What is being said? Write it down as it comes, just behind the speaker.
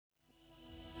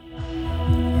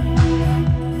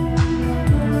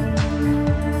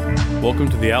Welcome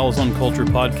to the Owls on Culture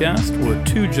podcast, where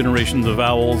two generations of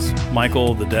owls,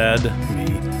 Michael the dad, me,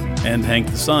 and Hank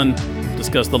the son,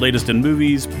 discuss the latest in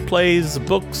movies, plays,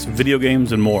 books, video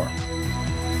games, and more.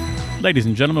 Ladies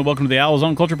and gentlemen, welcome to the Owls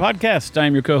on Culture podcast. I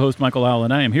am your co-host, Michael Owl,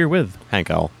 and I am here with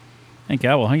Hank Owl. Hank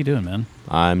Owl. How you doing, man?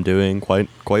 I'm doing quite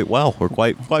well. We're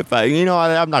quite fine. You know,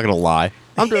 I'm not gonna lie.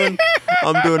 I'm doing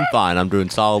fine. I'm doing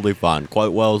solidly fine. Quite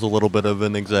well is a little bit of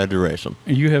an exaggeration.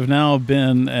 You have now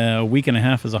been a week and a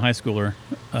half as a high schooler.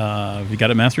 Have you got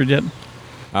it mastered yet?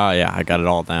 Yeah, I got it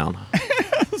all down.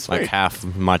 Like half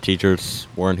of my teachers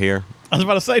weren't here. I was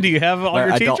about to say, do you have all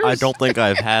your teachers? I don't think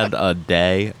I've had a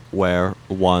day where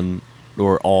one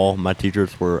or all my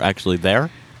teachers were actually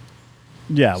there.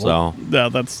 Yeah, well,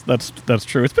 that's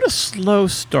true. It's been a slow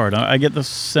start. I get the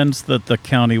sense that the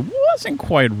county wasn't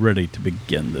quite ready to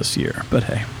begin this year. But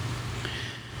hey,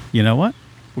 you know what?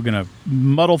 We're going to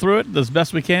muddle through it as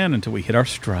best we can until we hit our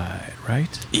stride,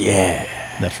 right? Yeah.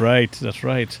 That's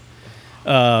right.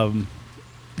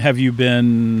 Have you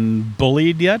been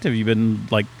bullied yet? Have you been,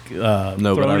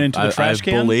 thrown into the trash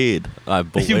can?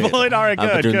 I've bullied. You bullied? All right, good.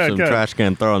 I've been doing some trash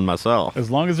can throwing myself.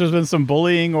 As long as there's been some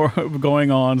bullying or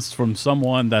going on from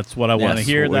someone, that's what I want to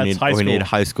hear. That's high school. We need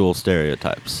high school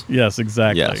stereotypes. Yes,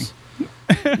 exactly. Yes.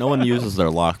 No one uses their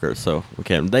lockers, so we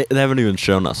can't. They haven't even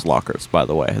shown us lockers, by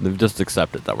the way. They've just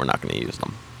accepted that we're not going to use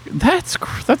them. That's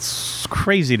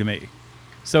crazy to me.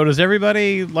 So does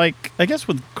everybody, I guess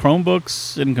with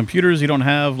Chromebooks and computers, you don't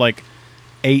have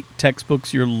 8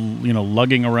 textbooks you're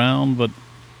lugging around, but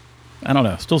I don't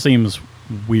know. Still seems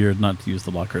weird not to use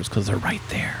the lockers because they're right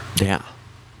there. Yeah.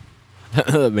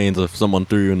 That means if someone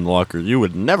threw you in the locker, you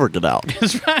would never get out.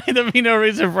 That's right. There'd be no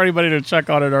reason for anybody to check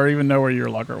on it or even know where your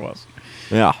locker was.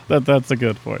 Yeah. That's a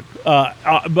good point.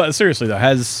 But seriously,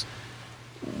 though,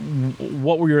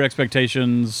 what were your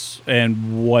expectations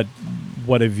and what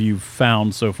have you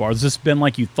found so far? Has this been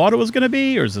like you thought it was going to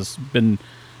be, or has this been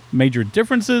major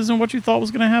differences in what you thought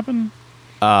was going to happen?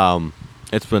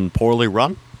 It's been poorly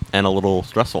run and a little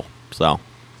stressful. So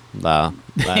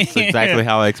that's exactly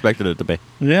how I expected it to be.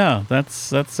 Yeah, that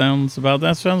sounds about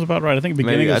right. I think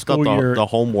beginning of school year, the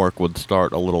homework would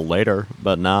start a little later,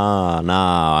 but nah,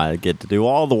 I get to do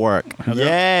all the work.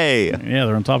 Yay! Yeah,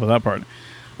 they're on top of that part.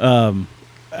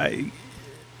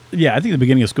 I think the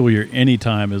beginning of school year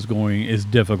anytime is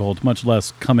difficult, much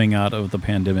less coming out of the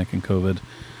pandemic and COVID.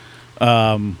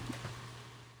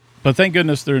 But thank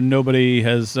goodness nobody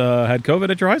has had COVID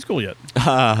at your high school yet.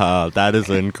 That is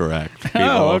incorrect.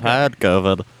 People have had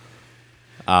COVID.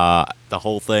 The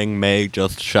whole thing may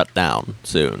just shut down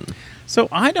soon. So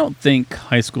I don't think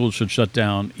high school should shut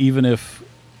down, even if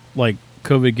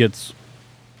COVID gets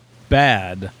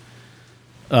bad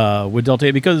with Delta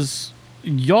 8, because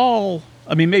y'all,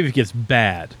 maybe if it gets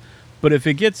bad, but if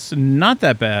it gets not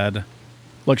that bad,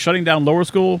 shutting down lower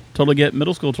school, totally get,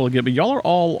 middle school, totally get, but y'all are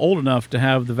all old enough to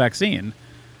have the vaccine.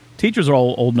 Teachers are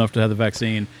all old enough to have the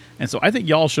vaccine, and so I think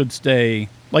y'all should stay,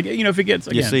 if it gets,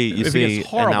 again, it gets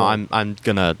horrible. And now I'm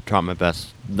going to try my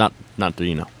best, not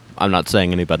to, I'm not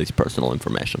saying anybody's personal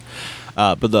information,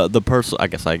 but the person, I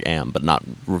guess I am, but not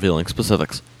revealing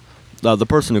specifics. The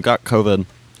person who got COVID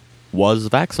was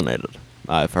vaccinated,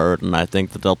 I've heard, and I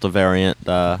think the Delta variant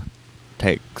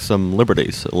takes some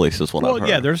liberties, at least is what I've heard. Well,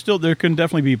 yeah, there can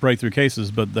definitely be breakthrough cases,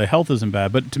 but the health isn't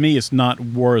bad. But to me, it's not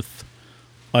worth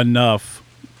enough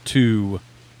to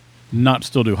not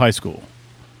still do high school.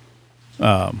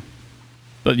 But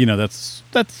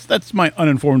that's my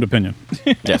uninformed opinion.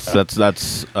 Yes,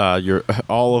 that's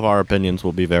all of our opinions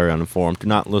will be very uninformed. Do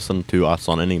not listen to us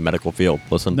on any medical field.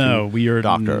 We are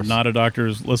doctors. Not a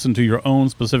doctors. Listen to your own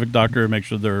specific doctor. Make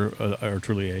sure they're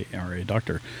truly a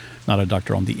doctor, not a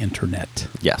doctor on the internet.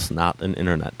 Yes, not an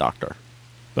internet doctor.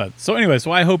 But so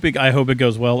I hope it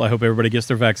goes well. I hope everybody gets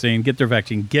their vaccine. Get their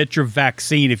vaccine. Get your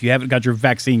vaccine if you haven't got your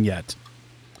vaccine yet.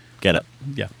 Get it.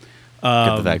 Yeah.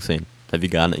 Get the vaccine. Have you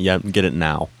gotten it yet? Get it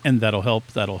now. And that'll help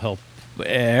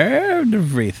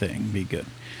everything be good.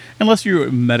 Unless you're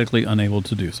medically unable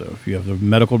to do so. If you have a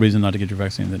medical reason not to get your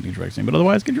vaccine, then get your vaccine. But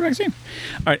otherwise, get your vaccine.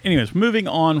 All right, anyways, moving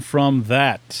on from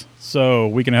that. So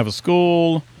we can have a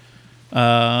school.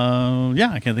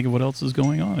 I can't think of what else is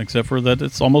going on, except for that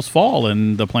it's almost fall,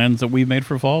 and the plans that we made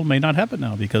for fall may not happen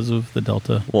now because of the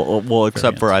Delta. Well,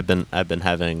 except for I've been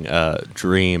having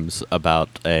dreams about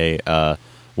a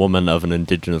woman of an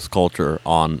indigenous culture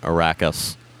on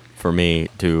Arrakis for me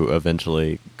to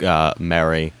eventually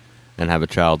marry and have a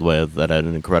child with at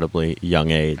an incredibly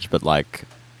young age. But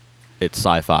it's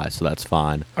sci-fi, so that's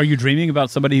fine. Are you dreaming about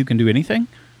somebody who can do anything?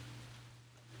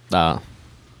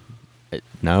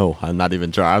 No, I'm not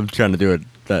even trying. I'm trying to do it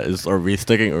Are we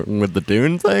sticking with the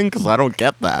Dune thing? Because I don't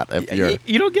get that.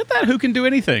 You don't get that? Who can do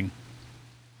anything?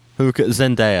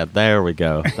 Zendaya. There we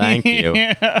go. Thank you.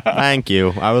 Thank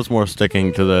you. I was more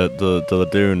sticking to the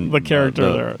Dune. The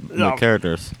character there. The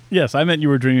characters. Yes, I meant you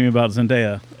were dreaming about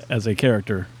Zendaya as a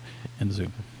character in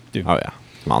Dune. Oh, yeah.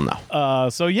 Well, no.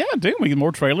 So, yeah, Dune. We get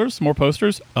more trailers, more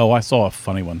posters. Oh, I saw a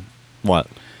funny one. What?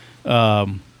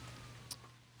 Somebody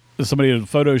had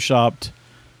photoshopped,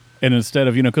 and instead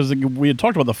of, because we had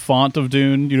talked about the font of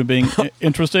Dune, being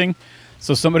interesting.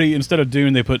 So somebody, instead of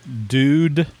Dune, they put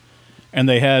Dude, and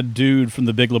they had Dude from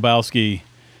The Big Lebowski,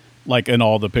 like in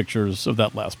all the pictures of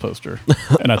that last poster.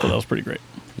 And I thought that was pretty great.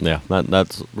 Yeah,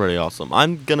 that's pretty awesome.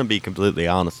 I'm going to be completely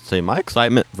honest and say my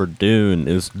excitement for Dune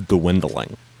is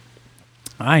dwindling.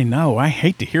 I know. I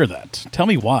hate to hear that. Tell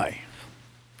me why.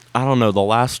 I don't know. The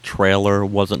last trailer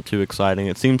wasn't too exciting.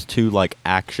 It seems too, like,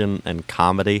 action and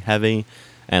comedy heavy.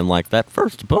 And, like, that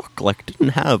first book, like, didn't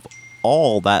have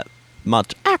all that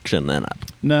much action in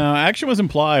it. No, action was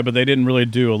implied, but they didn't really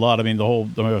do a lot. I mean, so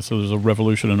there's a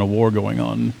revolution and a war going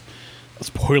on.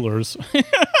 Spoilers.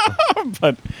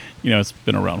 But, it's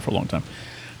been around for a long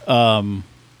time.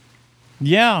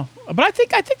 Yeah, but I think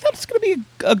that's going to be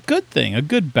a good thing, a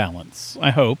good balance,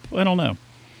 I hope. I don't know.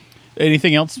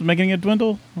 Anything else making it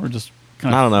dwindle? Or just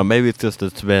kind of... I don't know. Maybe it's just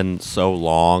it's been so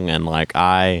long, and, like,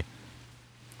 I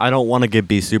don't want to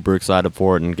be super excited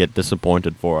for it and get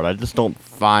disappointed for it. I just don't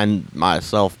find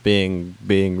myself being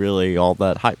really all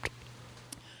that hyped.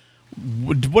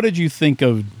 What did you think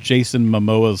of Jason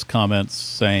Momoa's comments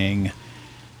saying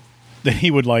that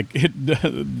he would like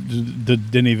the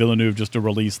Denis Villeneuve just to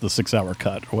release the 6-hour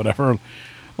cut or whatever,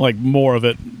 like more of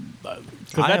it?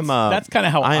 That's kind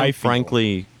of how I feel.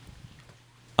 Frankly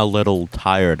a little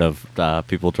tired of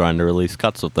people trying to release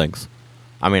cuts of things.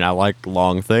 I mean, I like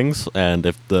long things, and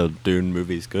if the Dune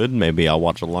movie's good, maybe I'll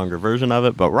watch a longer version of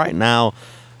it. But right now,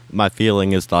 my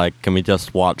feeling is like, can we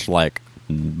just watch like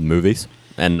movies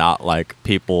and not like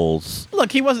people's...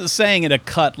 Look, he wasn't saying in a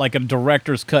cut, like a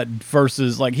director's cut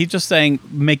versus, like, he's just saying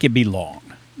make it be long.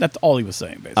 That's all he was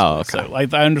saying, basically. Oh, okay. So,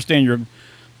 like, I understand your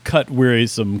cut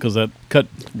wearisome, because that... Cut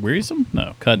wearisome?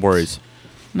 No, cut... Worries.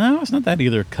 No, it's not that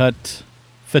either. Cut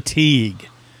fatigue.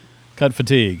 Cut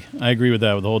fatigue. I agree with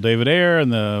that, with the whole David Ayer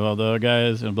and the other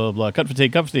guys and blah, blah, blah. Cut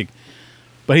fatigue.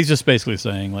 But he's just basically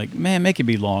saying, like, man, make it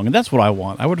be long. And that's what I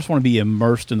want. I would just want to be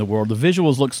immersed in the world. The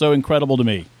visuals look so incredible to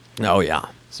me. Oh, yeah.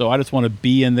 So I just want to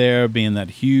be in there, be in that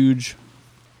huge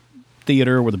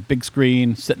theater with a big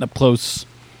screen, sitting up close,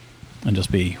 and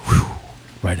just be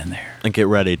right in there. And get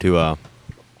ready to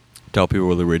tell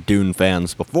people they were Dune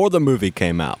fans before the movie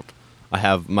came out. I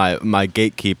have my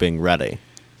gatekeeping ready.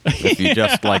 If you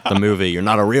just like the movie, you're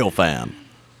not a real fan.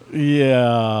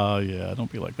 Yeah,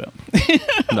 don't be like that.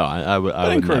 No, I would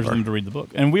encourage never. them to read the book.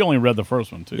 And we only read the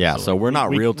first one, too. Yeah, so we're not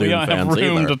real Dune fans either. We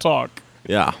have room to talk.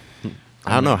 Yeah.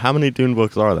 I don't know. How many Dune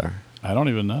books are there? I don't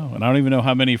even know. And I don't even know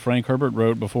how many Frank Herbert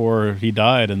wrote before he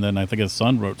died, and then I think his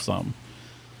son wrote some.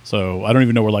 So I don't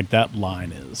even know where, like, that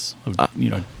line is of,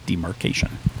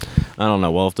 demarcation. I don't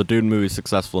know. Well, if the Dune movie's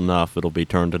successful enough, it'll be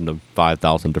turned into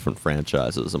 5,000 different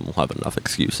franchises, and we'll have enough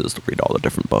excuses to read all the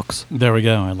different books. There we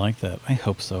go. I like that. I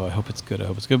hope so. I hope it's good.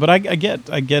 But I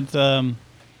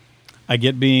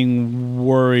get being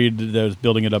worried that it's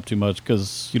building it up too much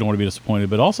because you don't want to be disappointed.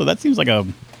 But also, that seems like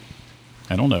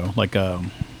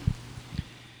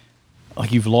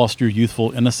like you've lost your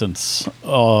youthful innocence,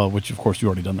 which of course you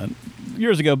already done that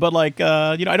years ago. But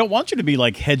I don't want you to be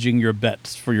like hedging your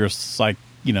bets for your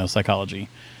psychology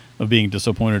of being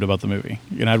disappointed about the movie.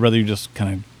 I'd rather you just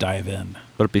kind of dive in.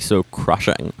 But it'd be so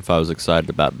crushing if I was excited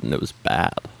about it and it was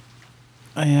bad.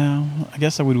 Yeah, I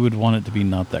guess I would want it to be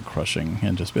not that crushing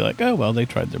and just be like, oh well, they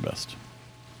tried their best.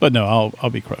 But no, I'll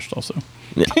be crushed also.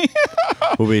 Yeah.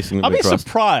 I'll be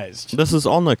surprised. This is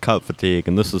on the cut fatigue,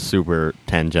 and this is super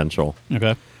tangential.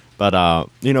 Okay. But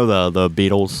the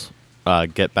Beatles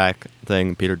Get Back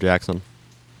thing, Peter Jackson.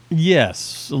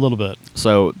 Yes, a little bit.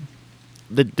 So,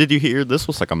 did you hear this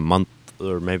was like a month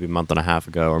or maybe a month and a half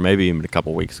ago, or maybe even a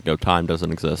couple weeks ago? Time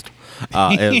doesn't exist.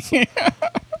 It's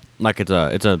like it's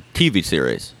a TV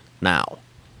series now,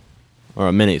 or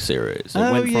a mini series. It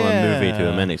went from a movie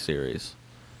to a mini series.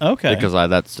 Okay. Because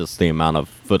that's just the amount of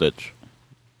footage.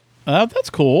 That's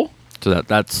cool. So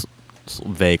that's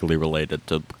vaguely related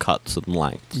to cuts and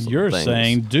lengths. You're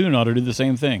saying Dune ought to do the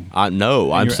same thing.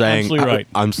 No, I'm saying right.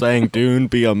 I'm saying Dune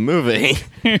be a movie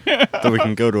that we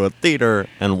can go to a theater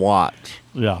and watch.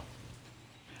 Yeah.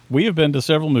 We have been to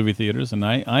several movie theaters, and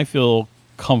I feel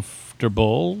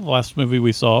comfortable. The last movie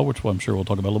we saw, which I'm sure we'll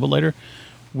talk about a little bit later,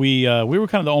 we were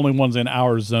kind of the only ones in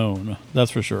our zone, that's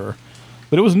for sure.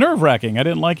 But it was nerve-wracking. I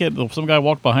didn't like it. Some guy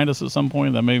walked behind us at some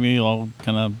point. That made me all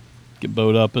kind of get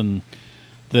bowed up. And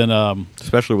then...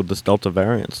 especially with this Delta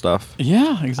variant stuff.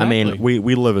 Yeah, exactly. I mean,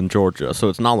 we live in Georgia, so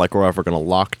it's not like we're ever going to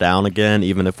lock down again,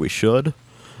 even if we should.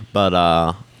 But...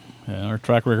 yeah, our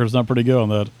track record's not pretty good on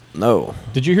that. No.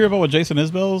 Did you hear about what Jason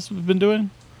Isbell's been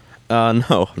doing?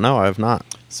 No, I have not.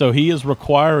 So he is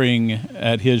requiring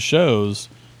at his shows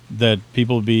that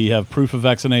people have proof of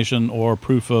vaccination or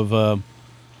proof of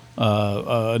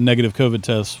a negative COVID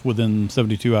test within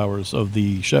 72 hours of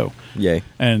the show. Yay.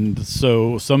 And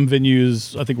so some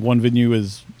venues, I think one venue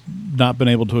has not been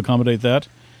able to accommodate that,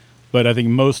 but I think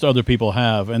most other people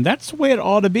have. And that's the way it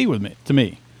ought to be to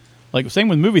me. Like, same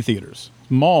with movie theaters,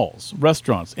 malls,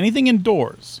 restaurants, anything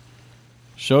indoors.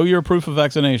 Show your proof of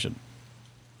vaccination.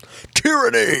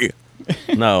 Tyranny!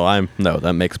 No,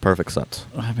 that makes perfect sense.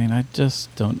 I mean, I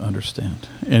just don't understand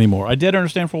anymore. I did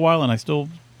understand for a while, and I still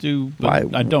do,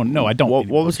 but I don't know. I don't.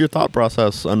 What was your thought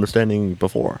process understanding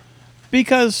before?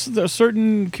 Because there are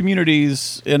certain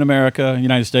communities in America,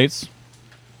 United States,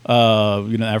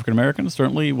 African Americans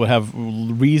certainly would have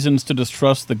reasons to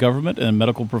distrust the government and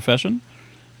medical profession,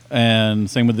 and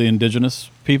same with the indigenous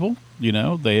people.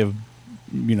 They have,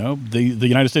 the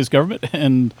United States government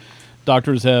and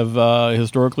doctors have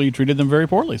historically treated them very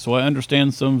poorly. So I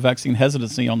understand some vaccine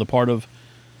hesitancy on the part of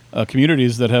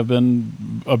communities that have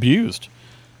been abused.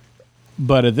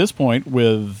 But at this point,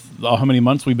 with how many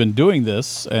months we've been doing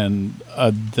this, and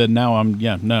then now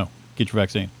no, get your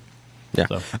vaccine. Yeah.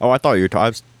 So. Oh, I thought I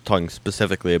was talking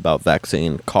specifically about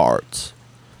vaccine cards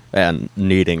and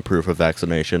needing proof of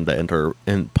vaccination to enter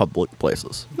in public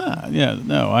places. We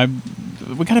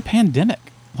got a pandemic.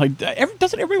 Like,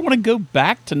 doesn't everybody want to go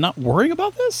back to not worrying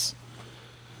about this?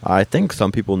 I think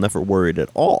some people never worried at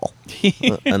all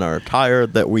and are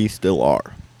tired that we still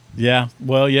are. Yeah,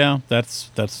 well, yeah, that's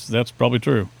probably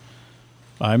true.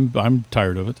 I'm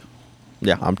tired of it.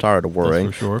 Yeah, I'm tired of worrying.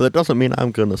 That's for sure. But it doesn't mean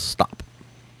I'm going to stop.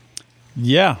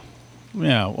 Yeah.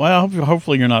 Well,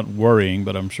 hopefully you're not worrying,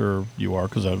 but I'm sure you are,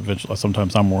 because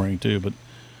sometimes I'm worrying too. But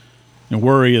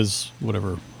worry is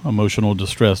whatever, emotional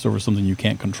distress over something you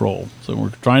can't control. So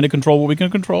we're trying to control what we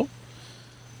can control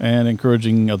and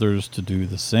encouraging others to do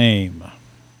the same.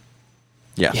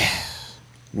 Yes.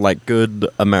 Yeah. Like good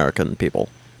American people.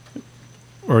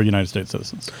 Or United States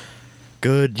citizens.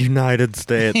 Good United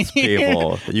States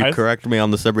people. You correct me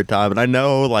on this every time, and I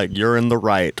know you're in the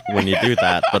right when you do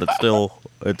that, but it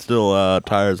still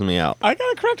tires me out. I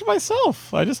gotta correct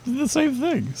myself. I just did the same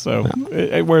thing, so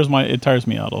it tires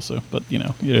me out also. But it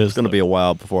is. It's gonna be a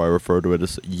while before I refer to it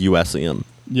as USN.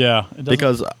 Yeah,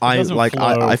 because I feel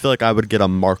like I would get a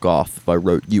mark off if I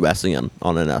wrote USN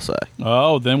on an essay.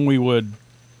 Oh, then we would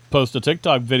post a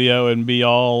TikTok video and be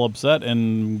all upset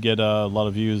and get a lot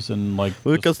of views and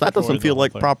because that doesn't feel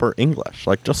like proper English.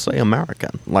 Just say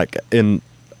American.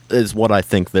 Is what I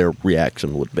think their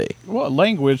reaction would be. Well,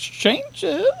 language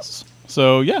changes,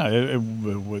 so yeah, it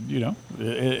would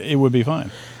it would be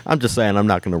fine. I'm just saying I'm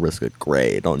not going to risk a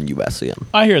grade on USN.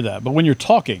 I hear that, but when you're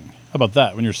talking, how about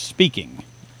that? When you're speaking,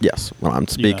 yes, when I'm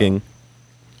speaking,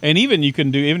 and even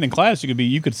in class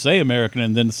you could say American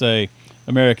and then say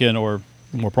American, or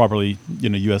more properly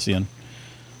USN,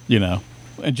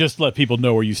 and just let people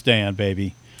know where you stand,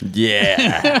 baby.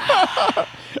 Yeah.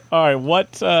 All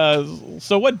right.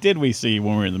 So what did we see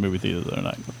when we were in the movie theater the other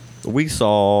night? We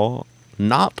saw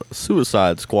not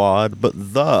Suicide Squad, but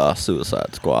The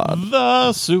Suicide Squad.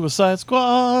 The Suicide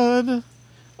Squad.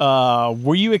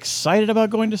 Were you excited about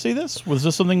going to see this? Was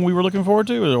this something we were looking forward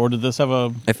to, or did this have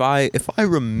a... If I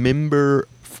remember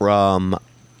from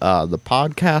the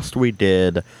podcast we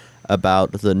did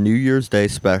about the New Year's Day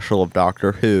special of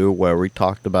Doctor Who, where we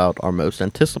talked about our most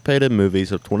anticipated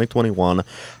movies of 2021.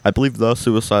 I believe The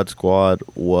Suicide Squad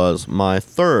was my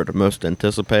third most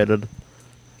anticipated.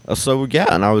 So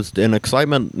yeah, and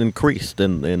excitement increased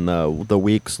in the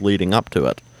weeks leading up to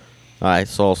it. I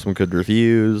saw some good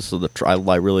reviews.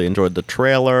 I really enjoyed the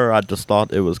trailer. I just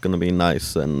thought it was going to be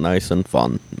nice and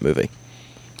fun movie.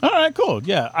 All right, cool.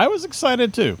 Yeah, I was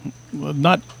excited too.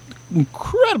 Not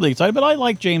incredibly excited, but I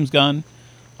like James Gunn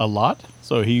a lot.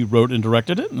 So he wrote and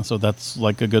directed it, and so that's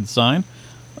a good sign.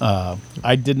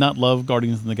 I did not love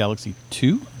Guardians of the Galaxy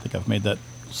 2. I think I've made that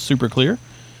super clear.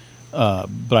 But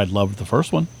I loved the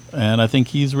first one, and I think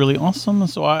he's really awesome.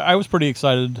 So I was pretty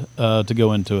excited to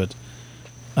go into it.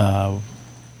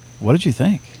 What did you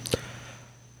think?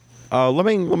 Let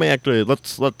me actually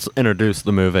let's introduce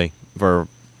the movie for.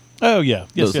 Oh yeah,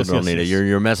 yes.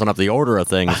 You're messing up the order of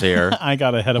things here. I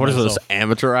got ahead of myself. What is this,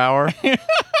 amateur hour?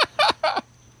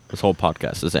 This whole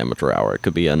podcast is amateur hour. It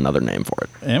could be another name for it.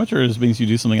 Amateur means you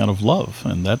do something out of love,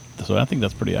 and so I think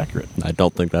that's pretty accurate. I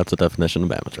don't think that's a definition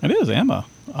of amateur. It is, ama,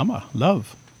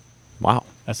 love. Wow.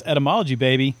 That's etymology,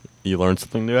 baby. You learn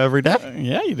something new every day.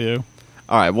 Yeah, you do.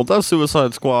 All right, well, does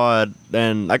Suicide Squad,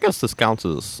 and I guess this counts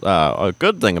as a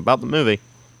good thing about the movie,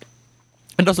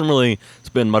 it doesn't really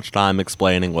spend much time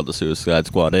explaining what the Suicide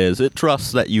Squad is. It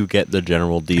trusts that you get the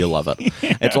general deal of it.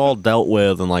 Yeah. It's all dealt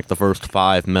with in, like, the first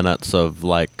 5 minutes of,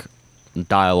 like,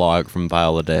 dialogue from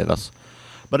Viola Davis.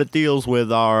 But it deals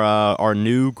with our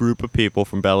new group of people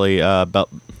from Bella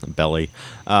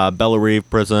Reeve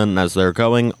prison as they're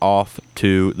going off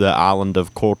to the island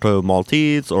of Corto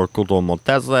Maltese, or Corto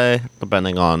Maltese,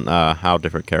 depending on how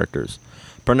different characters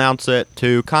pronounce it,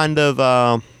 to kind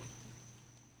of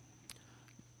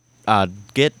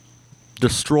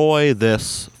destroy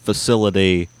this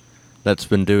facility that's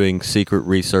been doing secret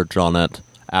research on it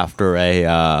after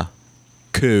a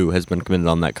coup has been committed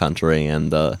on that country,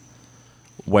 and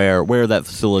where that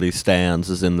facility stands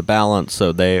is in the balance,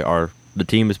 so the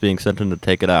team is being sent in to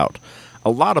take it out. A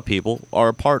lot of people are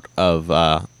a part of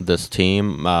this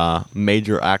team,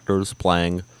 major actors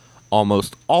playing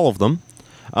almost all of them,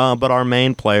 but our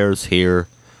main players here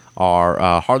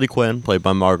are Harley Quinn, played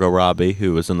by Margot Robbie,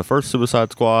 who was in the first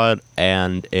Suicide Squad,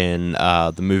 and in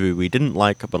the movie we didn't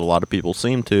like, but a lot of people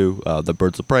seem to, the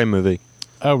Birds of Prey movie.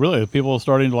 Oh, really? Are people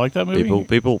starting to like that movie?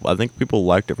 I think people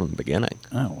liked it from the beginning.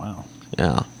 Oh, wow.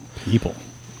 Yeah. People.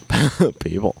 Who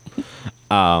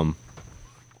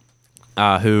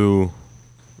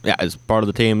is part of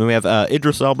the team. And we have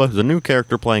Idris Elba, who's a new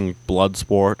character playing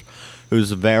Bloodsport,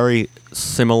 who's very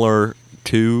similar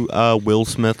to Will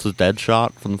Smith's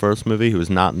Deadshot from the first movie, who is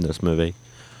not in this movie.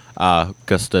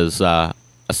 Just as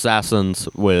assassins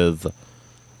with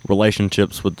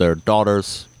relationships with their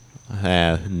daughters,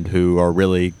 and who are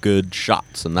really good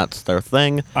shots, and that's their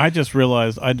thing. I just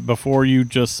realized, before you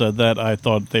just said that, I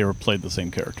thought they were played the same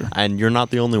character. And you're not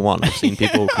the only one. I've seen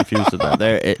people confused with that.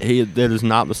 It is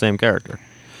not the same character.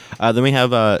 Then we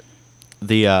have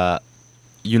the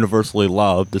universally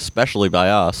loved, especially by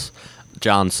us,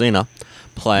 John Cena,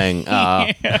 playing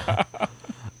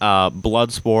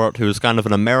Bloodsport, who's kind of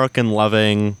an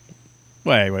American-loving...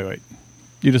 Wait.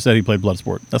 You just said he played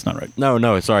Bloodsport. That's not right.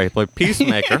 No, sorry. He played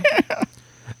Peacemaker,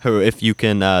 who, if you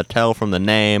can tell from the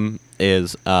name,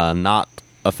 is not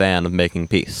a fan of making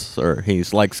peace. Or he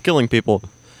likes killing people,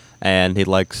 and he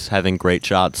likes having great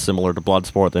shots similar to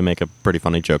Bloodsport. They make a pretty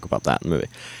funny joke about that in the movie.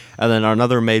 And then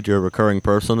another major recurring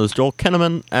person is Joel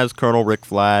Kinnaman as Colonel Rick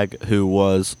Flag, who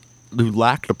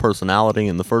lacked a personality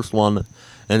in the first one,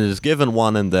 and is given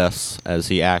one in this, as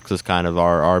he acts as kind of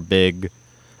our big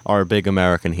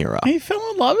American hero. He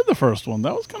fell in love with the first one.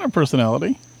 That was kind of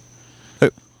personality. Who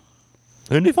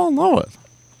did he fall in love with?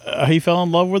 He fell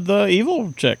in love with the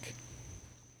evil chick.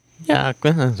 Yeah.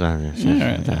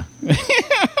 Yeah.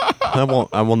 I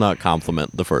will not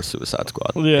compliment the first Suicide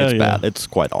Squad. Yeah, it's bad. It's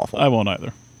quite awful. I won't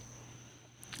either.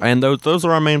 And those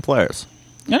are our main players.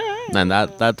 All right. And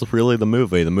that's really the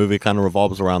movie. The movie kind of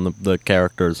revolves around the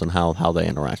characters and how they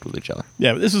interact with each other.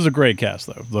 Yeah, but this is a great cast,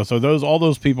 though. So all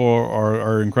those people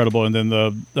are incredible, and then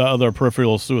the other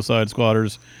peripheral Suicide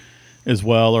Squatters as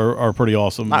well are pretty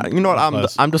awesome. You know what?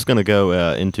 I'm just gonna go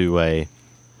into a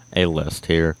list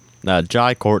here.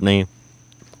 Jai Courtney,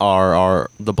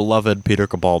 the beloved Peter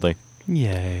Capaldi.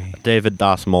 Yay. David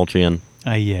Dastmalchian.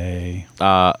 Yay.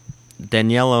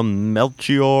 Daniela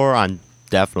Melchior. I'm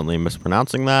definitely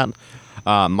mispronouncing that.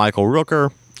 Michael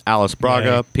Rooker, Alice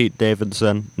Braga, Yay. Pete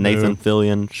Davidson, Nathan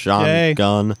Fillion, Sean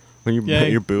Gunn.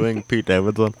 You're booing Pete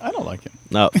Davidson. I don't like him.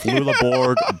 Flula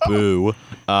Borg, boo.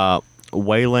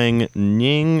 Wei Ling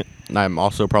Ning. I'm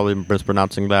also probably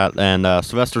mispronouncing that. And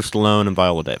Sylvester Stallone and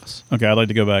Viola Davis. Okay, I'd like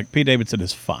to go back. Pete Davidson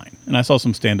is fine. And I saw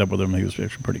some stand-up with him. He was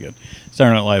actually pretty good.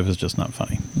 Saturday Night Live is just not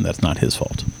funny. And that's not his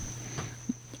fault.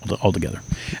 Altogether.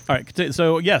 All right,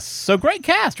 so yes. So great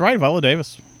cast, right? Viola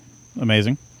Davis.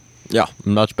 Amazing. Yeah,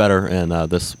 much better in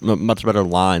much better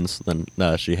lines than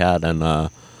she had in the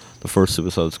first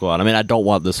Suicide Squad. I mean, I don't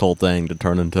want this whole thing to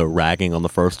turn into ragging on the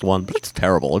first one, but it's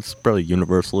terrible. It's probably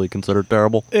universally considered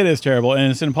terrible. It is terrible, and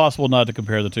it's impossible not to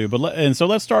compare the two. But so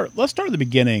let's start at the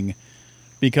beginning,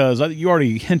 because you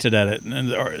already hinted at it.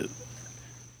 And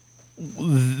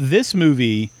this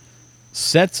movie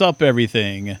sets up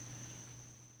everything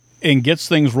and gets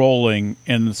things rolling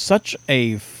in such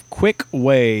a quick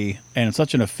way and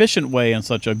such an efficient way and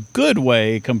such a good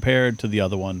way compared to the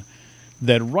other one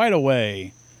that right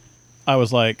away I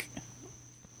was like,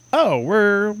 oh,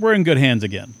 we're in good hands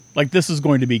again. Like, this is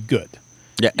going to be good.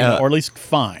 Yeah. Or at least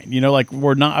fine. Like,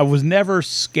 I was never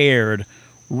scared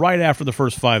right after the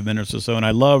first 5 minutes or so, and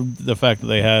I loved the fact that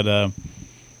they had,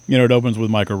 it opens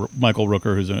with Michael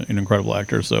Rooker, who's an incredible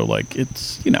actor. So, like,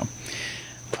 it's,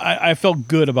 I felt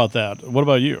good about that. What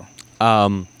about you?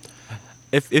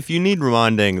 If you need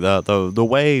reminding, the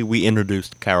way we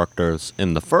introduced characters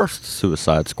in the first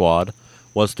Suicide Squad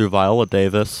was through Viola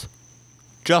Davis,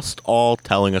 just all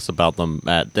telling us about them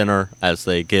at dinner as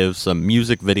they give some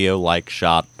music video-like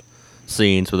shot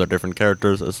scenes with their different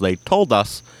characters as they told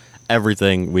us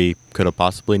everything we could have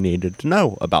possibly needed to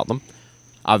know about them.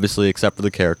 Obviously, except for the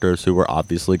characters who were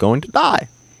obviously going to die,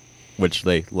 which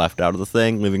they left out of the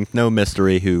thing, leaving no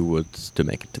mystery who was to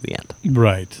make it to the end.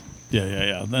 Right.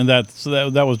 Yeah. And that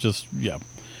was just,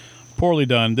 poorly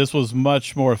done. This was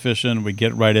much more efficient. We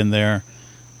get right in there.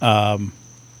 And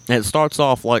it starts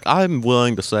off, like, I'm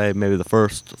willing to say maybe the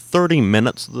first 30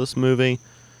 minutes of this movie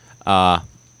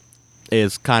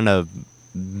is kind of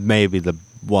maybe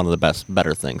one of the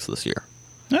better things this year.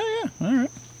 Oh, yeah. All right.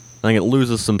 I think it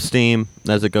loses some steam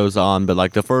as it goes on, but,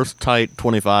 like, the first tight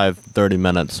 25, 30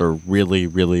 minutes are really,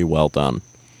 really well done.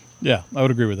 Yeah, I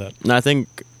would agree with that. And I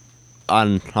think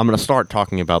I'm going to start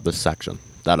talking about this section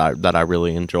that I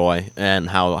really enjoy and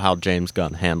how James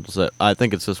Gunn handles it. I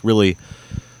think it's just really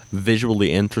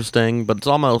visually interesting, but it's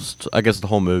almost, I guess the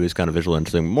whole movie is kind of visually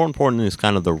interesting. More importantly is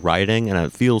kind of the writing, and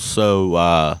it feels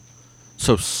so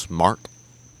smart.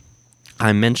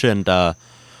 I mentioned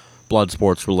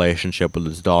Bloodsport's relationship with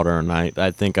his daughter, and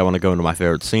I think I want to go into my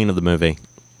favorite scene of the movie.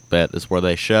 That is where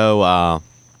they show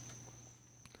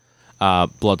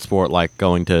Bloodsport, like,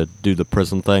 going to do the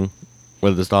prison thing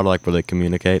with his daughter, like, where they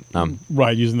communicate.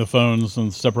 Right, using the phones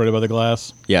and separated by the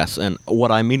glass. Yes, and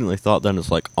what I immediately thought then is,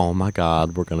 like, oh my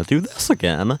god, we're going to do this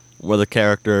again. Where the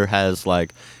character has,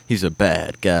 like, he's a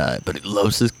bad guy, but he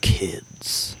loves his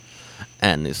kids.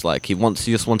 And it's like, he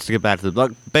just wants to get back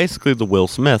to basically the Will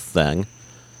Smith thing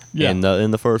in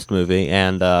the first movie.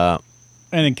 And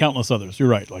in countless others. You're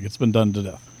right, like, it's been done to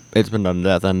death. It's been done to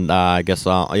death, and I guess,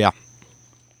 yeah.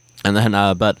 And then,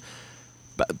 but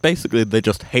basically they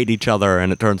just hate each other,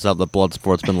 and it turns out that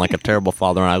Bloodsport's been like a terrible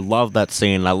father, and I love that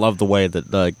scene. I love the way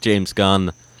that James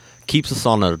Gunn keeps us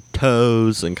on our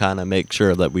toes and kind of makes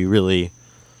sure that we really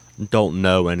don't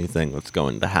know anything that's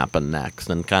going to happen next,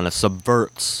 and kind of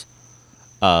subverts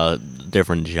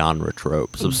different genre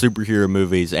tropes of superhero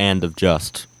movies and of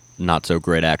just not so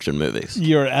great action movies.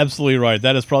 You're absolutely right.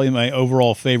 That is probably my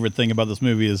overall favorite thing about this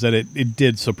movie, is that it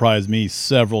did surprise me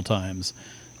several times.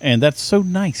 And that's so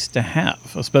nice to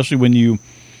have, especially when we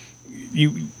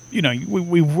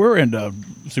were into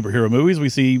superhero movies. We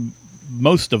see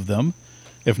most of them,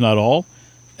 if not all,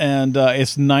 and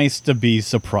it's nice to be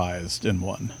surprised in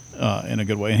one in a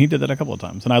good way. And he did that a couple of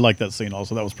times, and I like that scene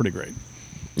also. That was pretty great.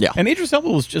 Yeah, and Idris Elba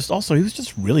was just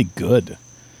really good.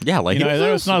 Yeah, like,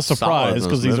 it's not a surprise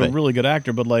because he's a really good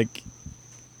actor, but like,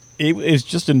 it's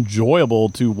just enjoyable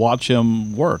to watch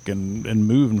him work and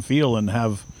move and feel and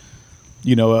have, a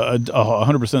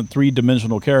 100%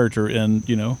 three-dimensional character in,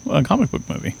 a comic book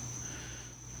movie.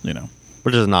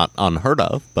 Which is not unheard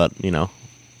of, but,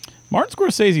 Martin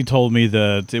Scorsese told me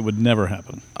that it would never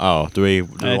happen. Oh, we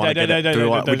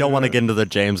don't want to get into the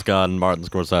James Gunn, Martin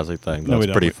Scorsese thing. That's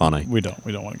pretty funny. We don't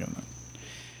want to get into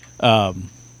that.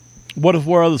 What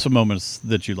are some moments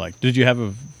that you liked? Did you have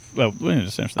a... Well, let me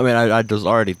just answer that. I mean, I just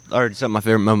already said my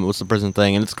favorite moment was the prison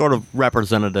thing, and it's sort of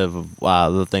representative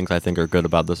of the things I think are good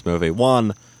about this movie.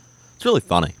 One, it's really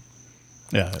funny.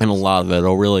 Yeah. And a lot of it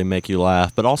will really make you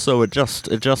laugh, but also it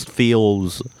just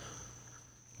feels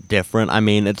different. I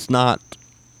mean, it's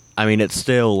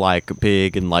still, like,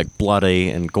 big and, like, bloody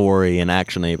and gory and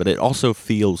actiony, but it also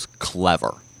feels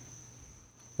clever.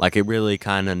 Like, it really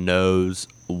kind of knows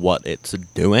what it's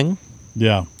doing.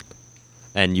 Yeah.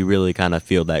 And you really kind of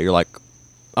feel that. You're like,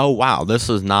 oh, wow, this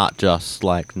is not just,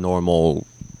 like, normal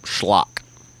schlock.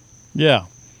 Yeah.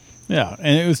 Yeah.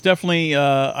 And it was definitely,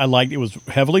 I liked it. Was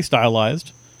heavily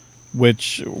stylized,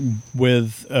 which,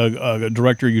 with a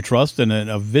director you trust and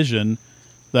a vision,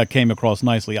 that came across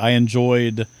nicely. I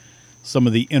enjoyed some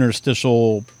of the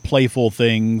interstitial, playful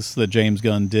things that James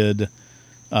Gunn did.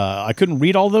 I couldn't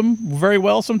read all of them very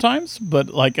well sometimes, but,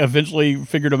 like, eventually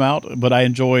figured them out. But I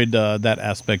enjoyed that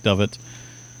aspect of it.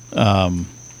 I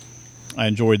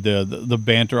enjoyed the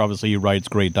banter. Obviously, he writes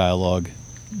great dialogue,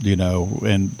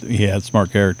 and he had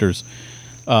smart characters.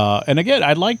 And again,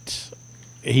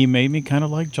 he made me kind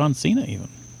of like John Cena even.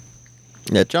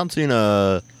 Yeah, John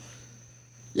Cena.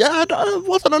 Yeah, I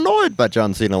wasn't annoyed by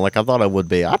John Cena like I thought I would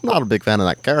be. I'm not a big fan of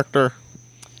that character.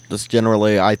 Just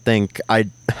generally, I think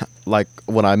like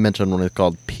what I mentioned when it's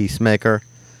called Peacemaker.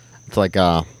 It's like,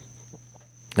 I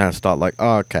just thought, like,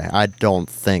 oh, okay, I don't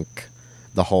think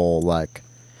the whole, like,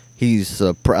 he's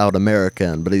a proud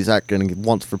American, but he's acting, he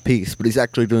wants for peace, but he's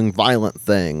actually doing violent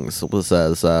things, was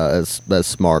as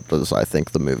smart as I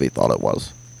think the movie thought it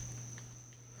was.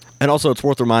 And also, it's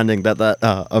worth reminding that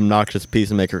obnoxious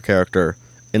peacemaker character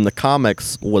in the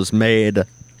comics was made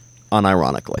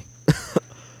unironically,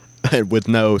 with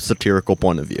no satirical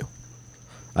point of view.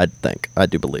 I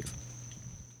do believe.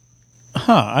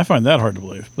 Huh? I find that hard to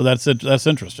believe, but that's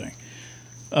interesting.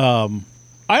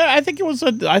 I think it was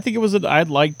I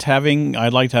liked having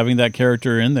that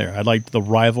character in there. I liked the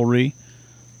rivalry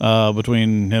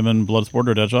between him and Bloodsport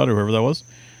or Deadshot or whoever that was.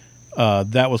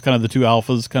 That was kind of the two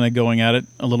alphas kind of going at it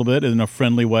a little bit in a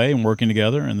friendly way and working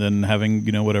together, and then having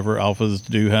whatever alphas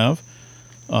do have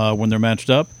when they're matched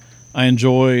up. I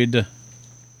enjoyed.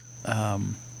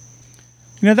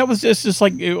 That was just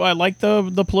like I liked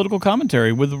the political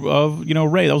commentary with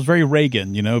Ray. That was very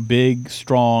Reagan. Big,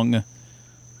 strong.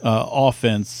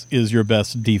 Offense is your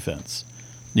best defense,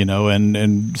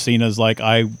 and Cena's like,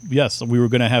 we were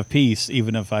going to have peace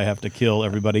even if I have to kill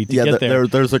everybody to get there.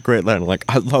 There's a great line, like,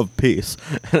 I love peace,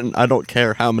 and I don't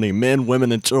care how many men,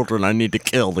 women, and children I need to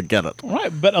kill to get it.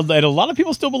 Right, but a lot of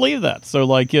people still believe that. So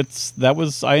like, I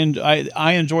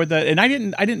enjoyed that, and I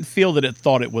didn't feel that it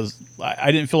thought it was.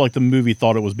 I didn't feel like the movie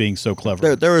thought it was being so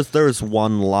clever. There is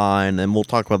one line, and we'll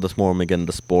talk about this more when we get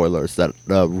into spoilers, that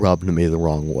rubbed me the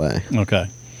wrong way. Okay.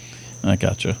 I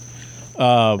gotcha.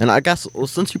 And I guess,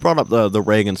 since you brought up the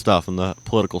Reagan stuff and the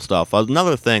political stuff,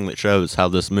 another thing that shows how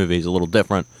this movie is a little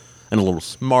different and a little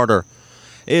smarter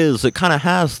is it kind of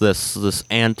has this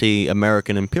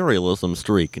anti-American imperialism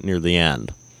streak near the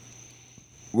end,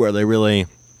 where they really...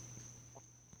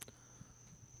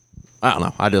 I don't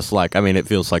know. It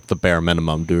feels like the bare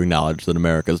minimum to acknowledge that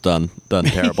America's done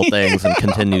terrible things and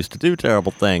continues to do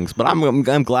terrible things. But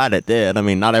I'm glad it did. I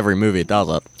mean, not every movie does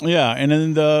it. Yeah, and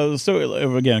then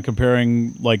so again,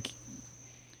 comparing, like,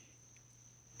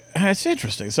 it's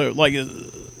interesting. So like,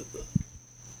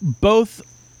 both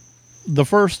the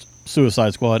first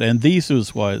Suicide Squad and the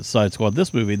Suicide Squad,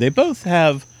 this movie, they both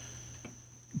have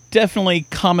definitely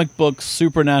comic book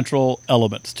supernatural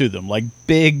elements to them, like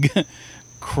big.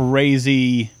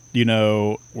 Crazy,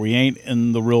 we ain't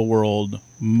in the real world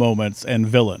moments and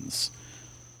villains.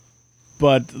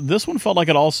 But this one felt like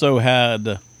it also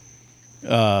had,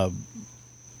 because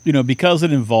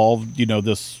it involved,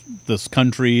 this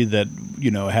country that,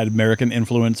 had American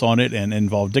influence on it and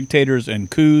involved dictators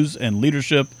and coups and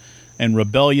leadership and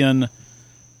rebellion.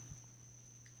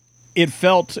 It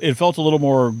felt a little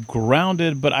more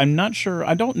grounded, but I'm not sure.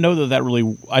 I don't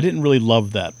know I didn't really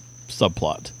love that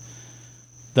subplot.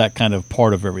 That kind of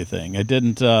part of everything. I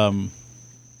didn't.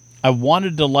 I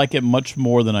wanted to like it much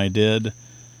more than I did,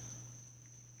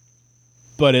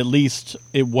 but at least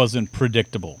it wasn't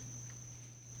predictable.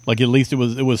 Like, at least it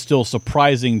was still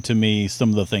surprising to me,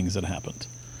 some of the things that happened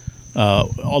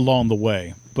along the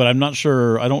way. But I'm not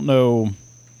sure. I don't know.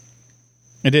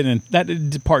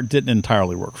 That part didn't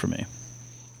entirely work for me.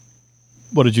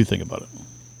 What did you think about it?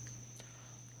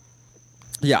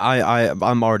 Yeah,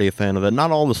 I'm already a fan of it.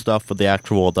 Not all the stuff with the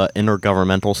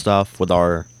intergovernmental stuff with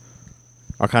our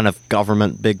kind of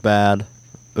government big bad.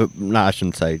 No, I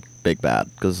shouldn't say big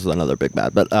bad, because it's another big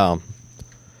bad. But,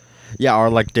 our,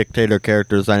 like, dictator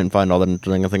characters, I didn't find all that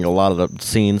interesting. I think a lot of the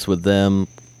scenes with them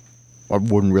I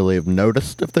wouldn't really have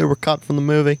noticed if they were cut from the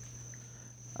movie.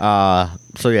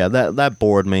 So, yeah, that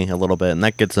bored me a little bit, and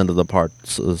that gets into the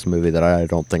parts of this movie that I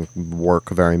don't think work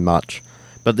very much.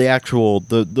 But the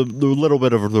little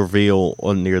bit of a reveal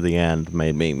near the end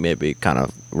made me maybe kind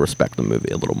of respect the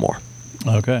movie a little more.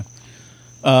 Okay.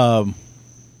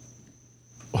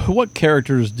 What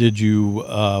characters did you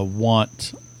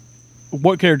want?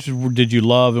 What characters did you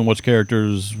love, and which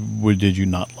characters did you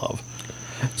not love?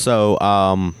 So,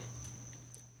 I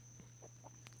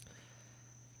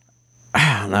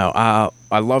don't know.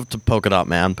 I loved Polka Dot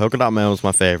Man. Polka Dot Man was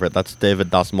my favorite. That's David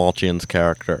Dastmalchian's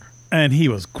character. And he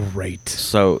was great.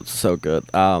 So good.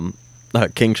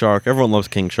 King Shark. Everyone loves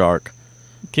King Shark.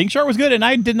 King Shark was good, and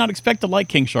I did not expect to like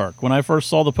King Shark when I first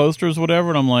saw the posters, whatever,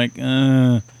 and I'm like,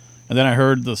 And then I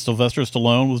heard that Sylvester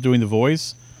Stallone was doing the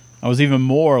voice. I was even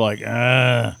more like,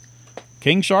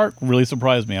 King Shark really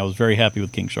surprised me. I was very happy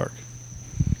with King Shark.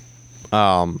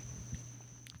 I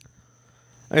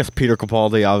guess Peter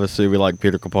Capaldi. Obviously, we like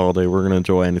Peter Capaldi. We're gonna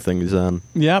enjoy anything he's in.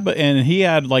 Yeah, and he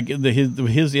had like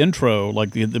his intro,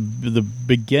 like the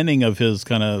beginning of his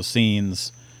kind of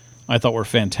scenes, I thought were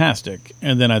fantastic.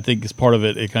 And then I think as part of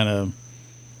it, it kind of,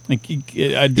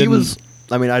 he was.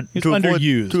 I mean, to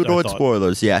avoid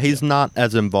spoilers, yeah, he's not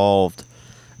as involved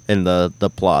in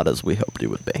the plot as we hoped he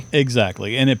would be.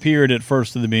 Exactly, and it appeared at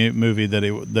first in the movie that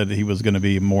he was going to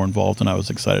be more involved, and I was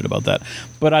excited about that.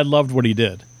 But I loved what he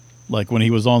did. Like, when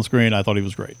he was on screen, I thought he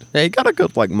was great. Yeah, he got a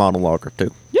good, monologue or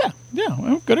two. Yeah.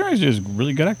 Well, good actor. He's a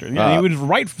really good actor. Yeah, he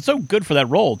was so good for that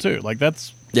role, too. Like,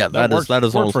 that's... Yeah, that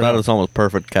is almost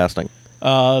perfect casting.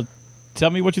 Tell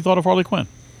me what you thought of Harley Quinn.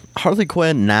 Harley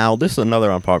Quinn, now, this is another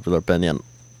unpopular opinion.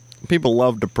 People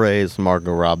love to praise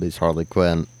Margot Robbie's Harley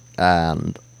Quinn,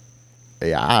 and...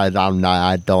 Yeah, I don't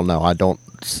know. I don't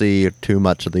see too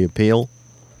much of the appeal.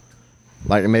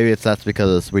 Like, maybe that's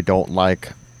because we don't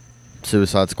like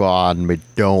Suicide Squad and we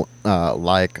don't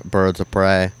like Birds of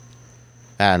Prey.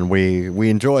 And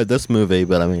we enjoyed this movie,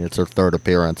 but I mean, it's her third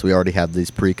appearance. We already have these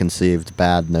preconceived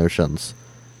bad notions.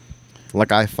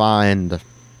 Like, I kind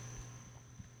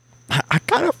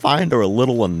of find her a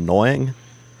little annoying.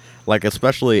 Like,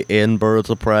 especially in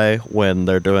Birds of Prey, when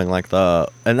they're doing,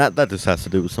 and that just has to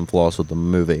do with some flaws with the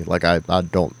movie. Like, I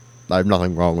have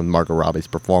nothing wrong with Margot Robbie's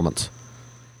performance.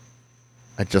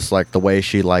 I just like the way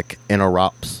she,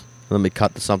 interrupts. Let me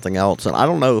cut to something else. And I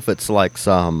don't know if it's, maybe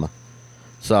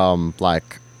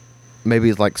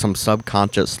some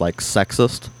subconscious,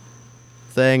 sexist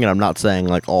thing. And I'm not saying,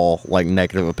 all,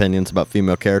 negative opinions about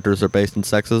female characters are based in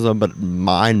sexism, but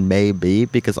mine may be,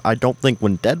 because I don't think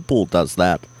when Deadpool does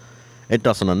that, it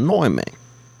doesn't annoy me.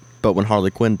 But when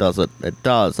Harley Quinn does it, it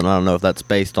does. And I don't know if that's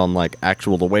based on,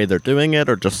 the way they're doing it,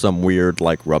 or just some weird,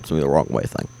 rubs me the wrong way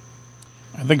thing.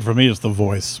 I think for me it's the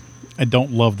voice. I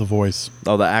don't love the voice.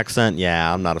 Oh, the accent?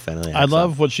 Yeah, I'm not a fan of the accent. I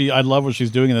love what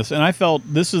she's doing in this. And I felt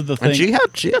this is the thing. And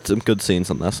she had some good scenes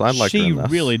in this. I liked her in this.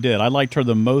 She really did. I liked her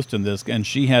the most in this. And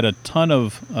she had a ton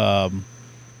of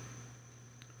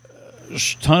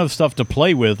stuff to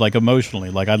play with,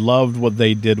 emotionally. I loved what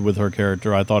they did with her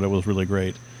character. I thought it was really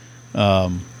great.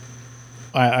 I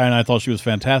thought she was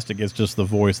fantastic. It's just the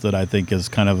voice that I think is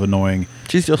kind of annoying.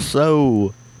 She's just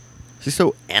so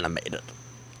animated.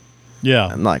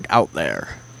 Yeah. And out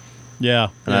there. Yeah.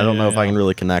 And I don't know if I can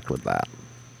really connect with that.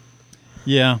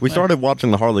 Yeah. We started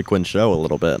watching the Harley Quinn show a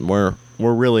little bit, and we're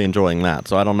really enjoying that.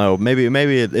 So I don't know. Maybe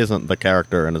it isn't the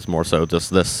character, and it's more so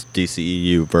just this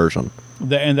DCEU version.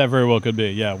 And that very well could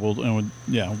be. Yeah.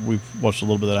 We've watched a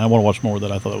little bit of that. I want to watch more of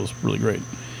that. I thought it was really great.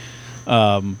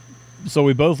 So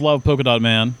we both love Polka Dot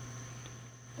Man.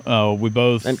 We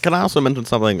both... And can I also mention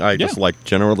something I just like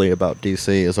generally about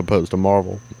DC as opposed to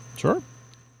Marvel? Sure.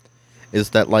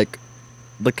 Is that,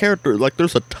 the character...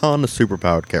 there's a ton of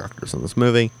superpowered characters in this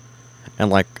movie.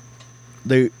 And,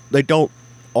 they don't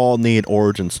all need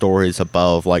origin stories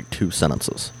above, 2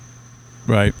 sentences.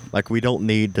 Right. We don't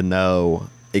need to know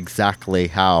exactly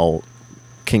how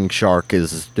King Shark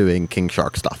is doing King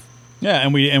Shark stuff. Yeah,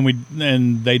 and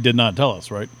they did not tell us,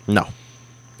 right? No.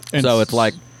 And so it's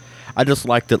I just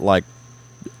liked it,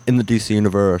 in the DC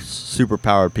universe,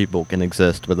 superpowered people can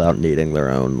exist without needing their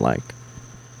own,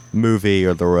 movie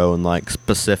or their own,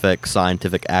 specific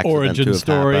scientific accident origin to have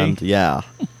story. happened. Yeah.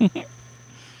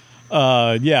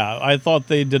 I thought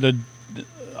they did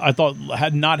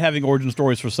not having origin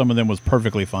stories for some of them was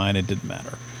perfectly fine. It didn't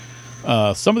matter.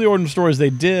 Some of the origin stories they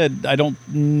did, I don't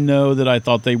know that I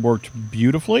thought they worked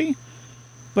beautifully,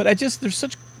 but I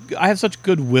have such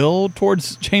goodwill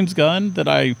towards James Gunn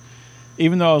that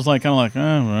even though I was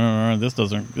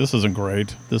this isn't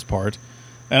great, this part,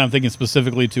 and I'm thinking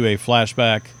specifically to a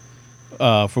flashback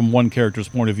from one character's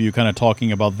point of view, kind of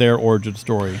talking about their origin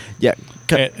story. Yeah.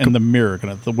 And the mirror,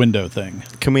 kind of the window thing.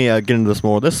 Can we get into this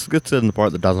more? This gets in the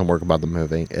part that doesn't work about the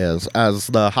movie, is as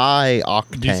the high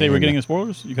octane... Did you say we're getting into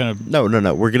spoilers? You kind of...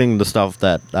 No. We're getting the stuff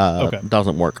that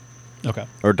doesn't work. Okay.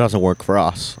 Or doesn't work for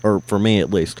us, or for me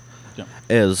at least. Yeah.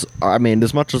 Is,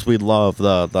 as much as we love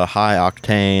the high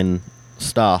octane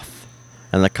stuff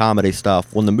and the comedy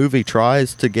stuff, when the movie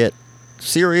tries to get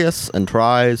serious and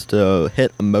tries to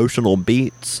hit emotional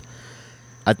beats,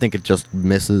 I think it just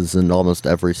misses in almost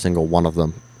every single one of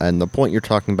them. And the point you're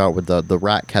talking about with the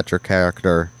rat catcher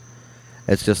character,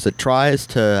 it's just it tries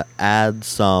to add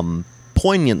some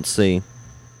poignancy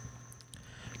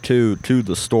to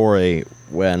the story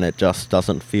when it just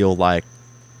doesn't feel like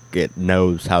it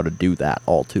knows how to do that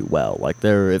all too well.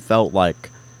 It felt like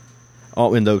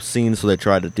in those scenes where they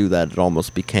tried to do that, it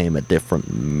almost became a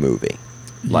different movie.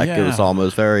 It was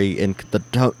almost very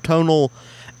tonal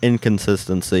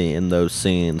inconsistency in those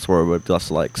scenes where it would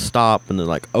just stop and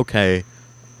then okay,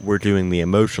 we're doing the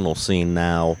emotional scene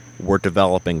now, we're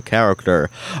developing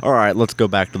character, all right, let's go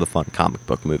back to the fun comic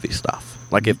book movie stuff.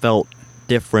 It felt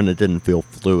different, it didn't feel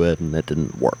fluid, and it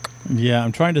didn't work. Yeah,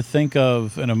 I'm trying to think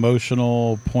of an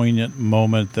emotional, poignant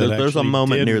moment that there's a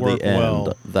moment near the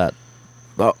end that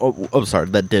sorry,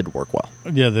 that did work well.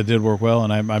 Yeah, that did work well,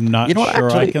 and I'm not sure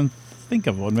actually, I can think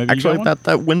of one. Maybe actually, you got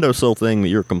one? that windowsill thing that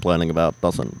you're complaining about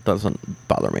doesn't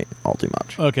bother me all too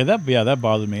much. Okay, that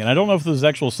bothered me, and I don't know if this was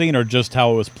actual scene or just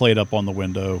how it was played up on the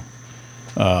window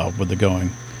with the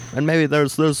going. And maybe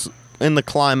there's in the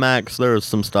climax there's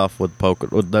some stuff with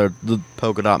the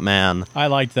polka dot man. I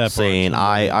liked that scene.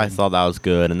 I thought that was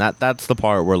good, and that's the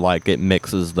part where like it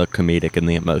mixes the comedic and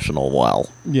the emotional well.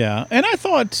 Yeah, and I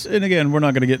thought, and again, we're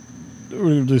going to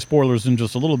do spoilers in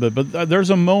just a little bit, but there's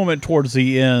a moment towards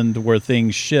the end where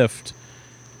things shift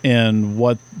in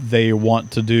what they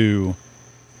want to do,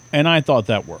 and I thought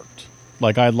that worked.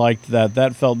 Like, I liked that.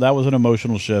 That was an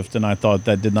emotional shift, and I thought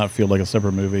that did not feel like a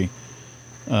separate movie.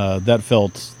 That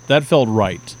felt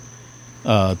right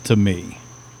to me.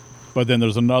 But then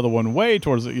there's another one way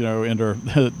towards enter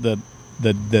that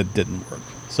didn't work.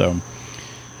 So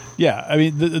yeah, I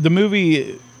mean the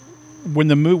movie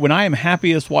when I am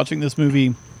happiest watching this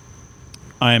movie,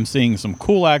 I am seeing some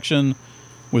cool action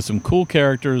with some cool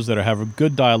characters that have a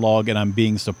good dialogue, and I'm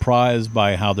being surprised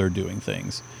by how they're doing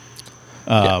things.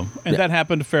 That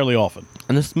happened fairly often.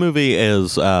 And this movie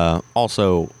is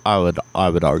also, I would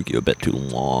argue, a bit too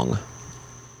long.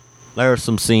 There are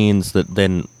some scenes that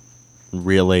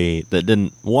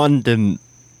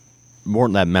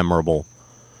weren't that memorable,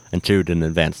 and two, didn't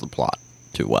advance the plot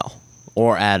too well,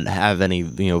 or have any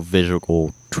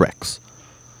visual tricks.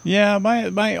 Yeah,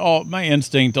 my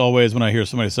instinct always when I hear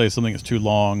somebody say something is too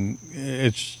long,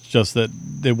 it's just that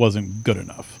it wasn't good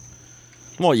enough.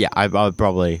 Well, yeah, I would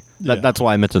probably. That's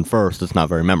why I mentioned first. It's not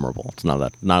very memorable. It's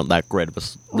not that great of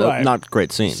not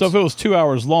great scenes. So if it was 2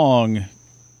 hours long,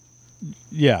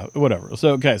 yeah, whatever.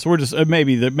 So okay, so we're just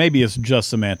maybe it's just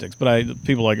semantics. But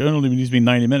people are like, it only needs to be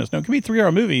 90 minutes. No, it can be a 3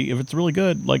 hour movie if it's really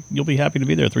good. Like, you'll be happy to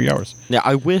be there 3 hours. Yeah,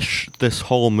 I wish this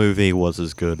whole movie was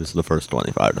as good as the first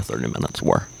 25 to 30 minutes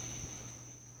were.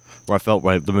 Where I felt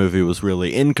like the movie was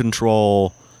really in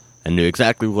control and knew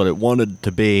exactly what it wanted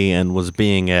to be and was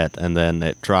being it, and then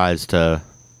it tries to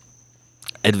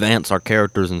advance our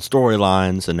characters and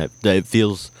storylines, and it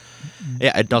feels,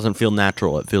 it doesn't feel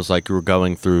natural. It feels like you're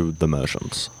going through the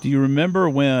motions. Do you remember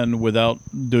when, without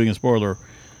doing a spoiler,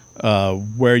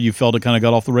 where you felt it kind of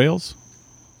got off the rails?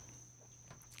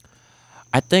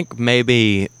 I think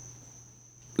maybe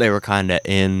they were kind of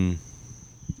in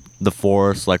the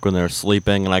forest, like when they were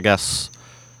sleeping, and I guess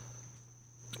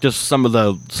just some of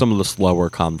the slower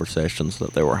conversations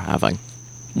that they were having.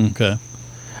 Okay.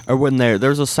 Or when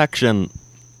there's a section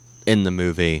in the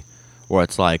movie where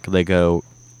it's like they go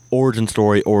origin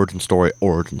story,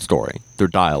 their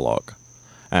dialogue.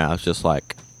 And I was just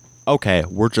like, okay,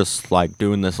 we're just like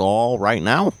doing this all right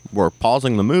now? We're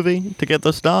pausing the movie to get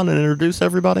this done and introduce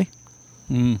everybody?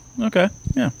 Okay.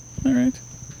 Yeah. All right.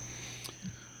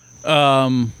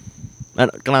 And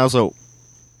can I also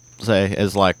say,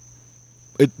 is like,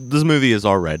 this movie is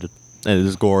R-rated, and it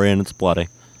is gory and it's bloody.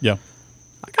 Yeah.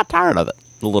 I got tired of it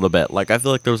a little bit. Like, I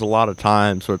feel like there was a lot of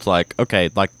times where it's like,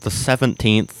 okay, like the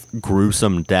 17th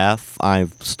gruesome death,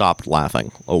 I've stopped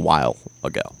laughing a while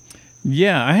ago.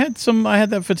 Yeah, I had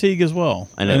that fatigue as well.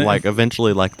 And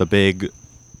eventually, like, the big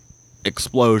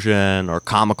explosion or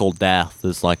comical death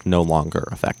is, like, no longer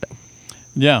affecting.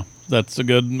 Yeah, that's a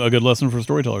good lesson for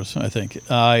storytellers, I think.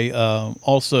 I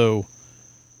also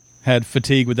had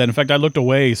fatigue with that. In fact, I looked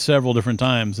away several different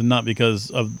times, and not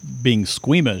because of being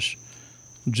squeamish,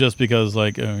 just because,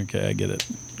 like, okay, I get it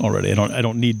already. I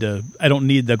don't need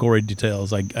the gory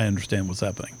details. I understand what's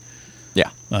happening. Yeah.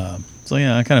 So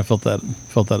yeah, I kind of felt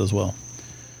that as well.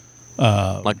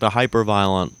 Like the hyper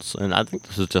violence, and I think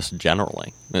this is just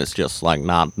generally. It's just like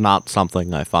not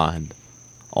something I find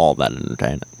all that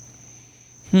entertaining.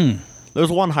 There's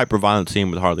one hyper violent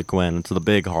scene with Harley Quinn. It's the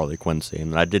big Harley Quinn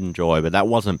scene that I did enjoy, but that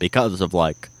wasn't because of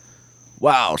like,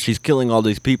 wow, she's killing all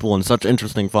these people in such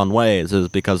interesting, fun ways. It was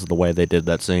because of the way they did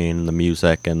that scene, the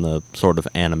music, and the sort of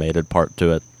animated part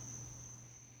to it.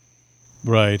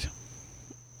 Right.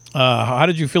 How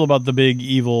did you feel about the big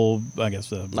evil? I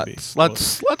guess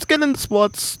let's get into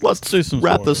let's do some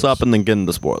wrap spoilers. this up and then get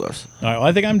into spoilers. All right. Well,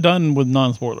 I think I'm done with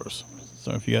non-spoilers.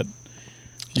 So if you got,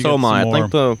 so am I. I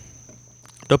think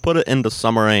to put it into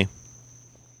summary,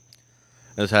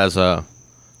 this has a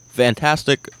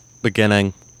fantastic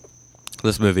beginning.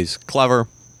 This movie's clever,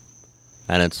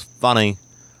 and it's funny,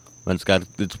 and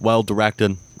it's well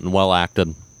directed and well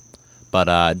acted,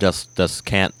 but just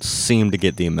can't seem to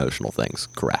get the emotional things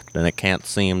correct, and it can't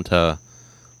seem to.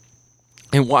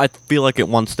 And I feel like it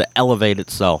wants to elevate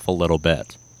itself a little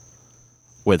bit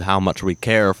with how much we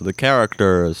care for the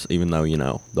characters, even though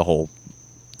the whole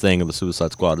thing of the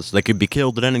Suicide Squad is they could be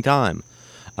killed at any time.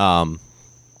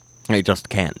 They just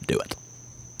can't do it.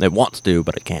 It wants to,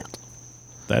 but it can't.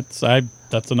 That's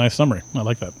a nice summary. I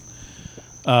like that.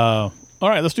 All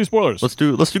right, let's do spoilers. Let's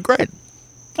do grade.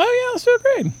 Oh yeah, let's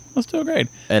do a grade.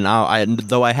 And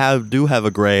though I do have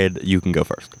a grade, you can go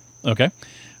first. Okay.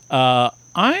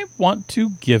 I want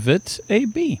to give it a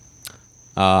B.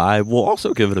 I will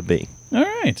also give it a B. All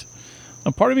right.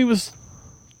 A part of me was.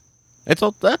 That's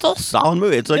a solid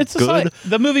movie. It's good.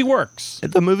 The movie works.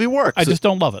 The movie works. I just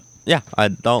don't love it. Yeah, I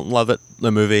don't love it.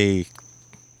 The movie.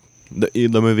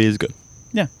 The movie is good.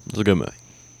 Yeah, it's a good movie.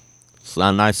 It's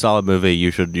a nice, solid movie.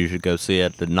 You should go see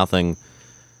it. Nothing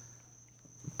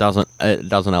doesn't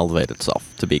elevate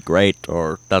itself to be great,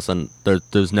 or doesn't.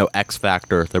 There's no X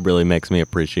factor that really makes me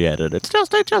appreciate it. It's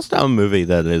just a movie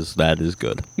that is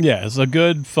good. Yeah, it's a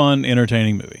good, fun,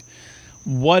 entertaining movie.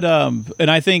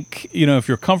 And I think, if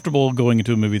you're comfortable going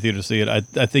into a movie theater to see it, I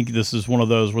think this is one of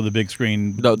those where the big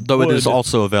screen. Though it is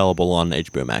also available on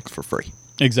HBO Max for free.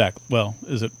 Exactly. Well,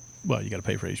 is it? Well, you got to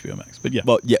pay for HBO Max, but yeah.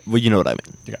 Well, you know what I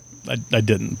mean. Yeah, I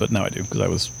didn't, but now I do because I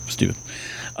was stupid.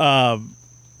 I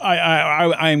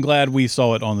am glad we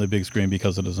saw it on the big screen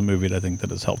because it is a movie that I think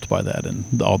that is helped by that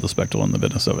and all the spectacle and the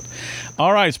business of it.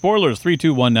 All right, spoilers. 3,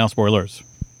 2, 1. Now spoilers.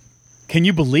 Can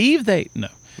you believe they? No.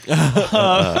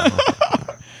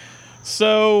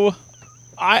 So,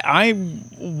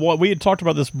 we had talked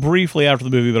about this briefly after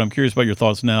the movie, but I'm curious about your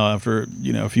thoughts now after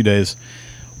a few days.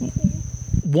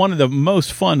 One of the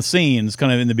most fun scenes,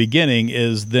 kind of in the beginning,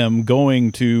 is them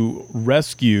going to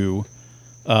rescue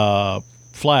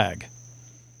Flag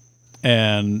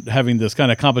and having this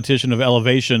kind of competition of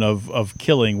elevation of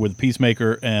killing with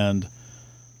Peacemaker and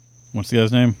what's the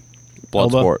guy's name?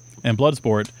 Bloodsport. And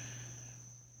Bloodsport.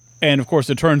 And of course,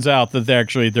 it turns out that they're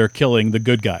killing the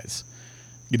good guys.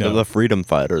 The freedom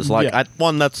fighters.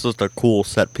 That's just a cool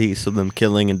set piece of them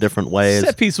killing in different ways.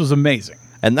 Set piece was amazing.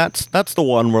 And that's the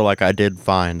one where I did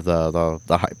find the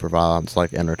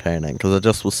hyperviolence entertaining because it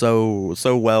just was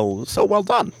so well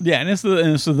done. Yeah, and it's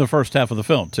the first half of the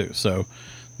film too. So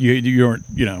you weren't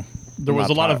there was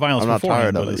a lot of violence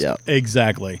beforehand. I'm not tired of it yet.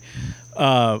 Exactly.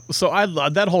 So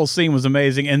that whole scene was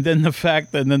amazing, and then the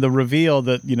fact that, and then the reveal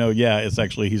that it's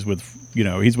actually he's with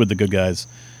the good guys.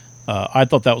 I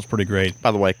thought that was pretty great.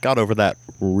 By the way, got over that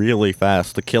really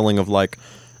fast. The killing of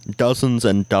dozens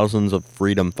and dozens of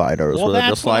freedom fighters. Well,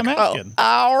 that's what I'm asking.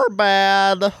 Our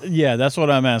bad. Yeah, that's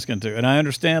what I'm asking too. And I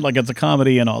understand it's a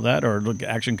comedy and all that, or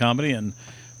action comedy, and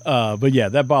but yeah,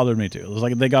 that bothered me too. It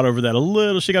was they got over that a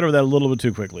little. She got over that a little bit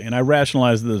too quickly, and I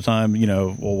rationalized at the time.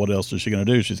 Well, what else is she going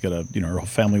to do? She's got to. Her whole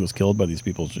family was killed by these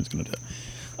people. She's going to do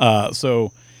it.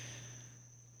 So.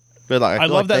 But I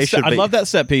love that. I love that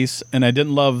set piece, and I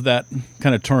didn't love that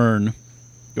kind of turn.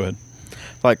 Go ahead.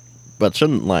 But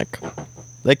shouldn't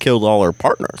they killed all her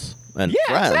partners and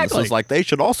friends? Exactly. It's they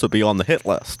should also be on the hit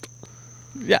list.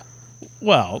 Yeah.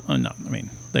 Well, no. I mean,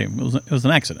 it was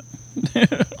an accident.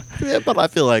 Yeah, but I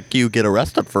feel you get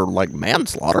arrested for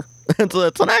manslaughter.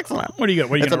 It's an accident. What do you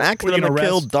get? It's an accident that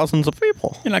killed dozens of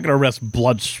people. You're not going to arrest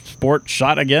Bloodsport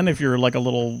shot again if you're a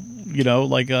little,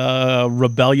 a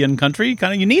rebellion country.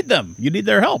 Kind of, you need them. You need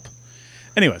their help.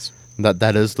 Anyways,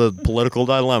 that is the political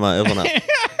dilemma, isn't it?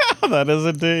 That is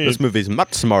indeed. This movie's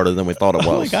much smarter than we thought it was.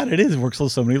 Oh my god, it is. It works on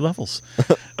so many levels.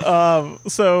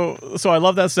 So I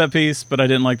love that set piece, but I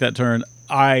didn't like that turn.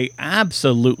 I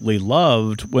absolutely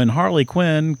loved when Harley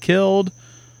Quinn killed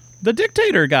the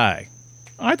dictator guy.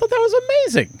 I thought that was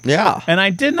amazing. Yeah. And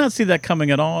I did not see that coming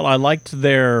at all. I liked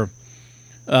their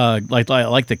I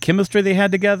liked the chemistry they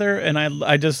had together, and I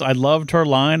loved her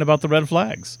line about the red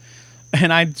flags.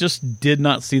 And I just did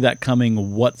not see that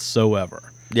coming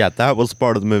whatsoever. Yeah, that was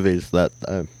part of the movies that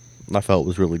I felt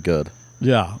was really good.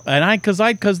 Yeah, and because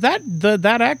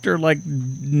that actor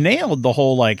nailed the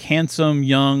whole handsome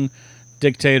young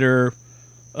dictator,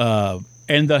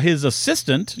 and his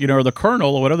assistant, or the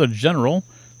colonel or whatever, the general,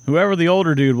 whoever the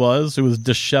older dude was, who was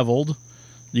disheveled,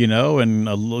 and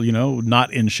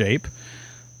not in shape.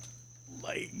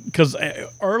 Because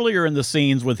earlier in the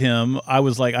scenes with him, I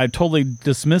was I totally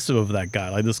dismissive of that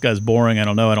guy. This guy's boring. I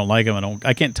don't know. I don't like him.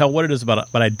 I can't tell what it is about it,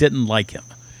 but I didn't like him.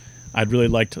 I really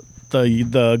liked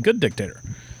the good dictator,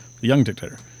 the young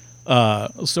dictator.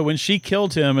 So when she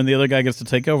killed him and the other guy gets to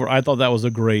take over, I thought that was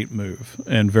a great move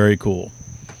and very cool.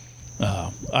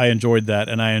 I enjoyed that,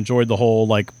 and I enjoyed the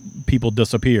whole people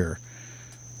disappear,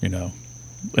 and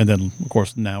then of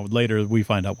course now later we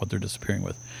find out what they're disappearing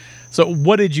with. So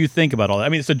what did you think about all that? I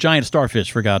mean, it's a giant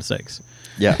starfish, for God's sakes.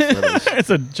 Yeah, it's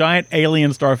a giant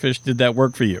alien starfish. Did that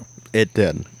work for you? It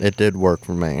did. It did work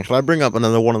for me. Should I bring up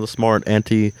another one of the smart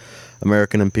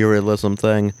anti-American imperialism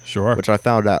thing? Sure. Which I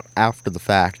found out after the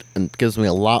fact, and gives me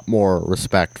a lot more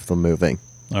respect for the movie.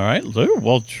 All right.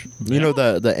 Well, you know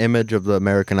the image of the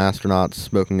American astronaut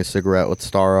smoking a cigarette with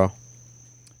Starro?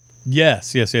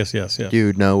 Yes. Yeah. Do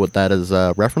you know what that is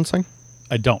referencing?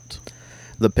 I don't.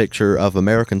 The picture of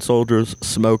American soldiers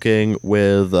smoking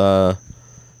with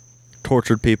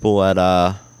tortured people at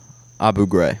Abu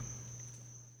Ghraib.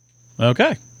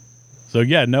 Okay. So,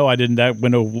 yeah, no, I didn't. That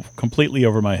went completely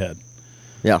over my head.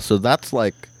 Yeah, so that's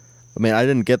like, I mean, I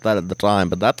didn't get that at the time,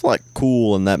 but that's like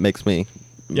cool, and that makes me.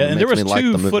 Yeah, and there was like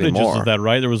two the movie footages more. of that,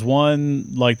 right? There was one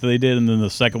like they did, and then the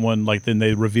second one, like then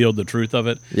they revealed the truth of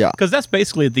it. Yeah, because that's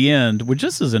basically at the end, which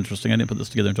this is interesting. I didn't put this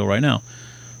together until right now.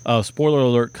 Spoiler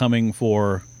alert coming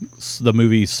for the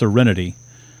movie Serenity.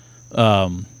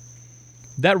 That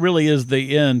really is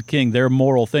the end, King. Their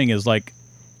moral thing is like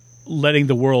letting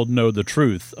the world know the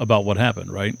truth about what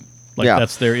happened, right? Like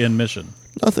that's their end mission.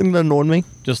 Nothing that annoyed me.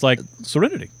 Just like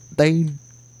Serenity. They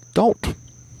don't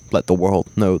let the world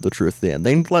know the truth at the end.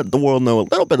 They let the world know a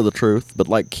little bit of the truth, but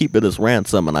like keep it as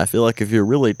ransom. And I feel like if you're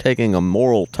really taking a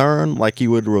moral turn, like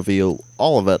you would reveal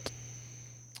all of it.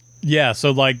 Yeah,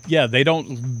 so like, yeah, they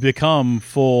don't become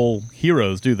full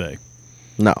heroes, do they?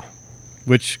 No.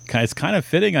 Which is kind of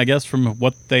fitting, I guess, from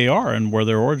what they are and where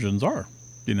their origins are.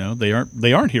 You know, they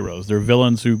aren't heroes. They're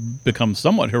villains who become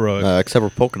somewhat heroic. Except for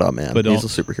Polka Dot Man. But he's a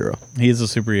superhero. He's a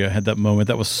superhero. I had that moment.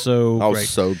 That was so great. Was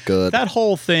so good. That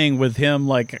whole thing with him,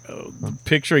 like,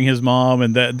 picturing his mom,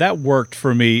 and that worked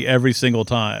for me every single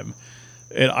time.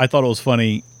 I thought it was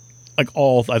funny. Like,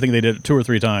 I think they did it 2 or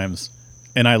 3 times,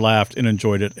 and I laughed and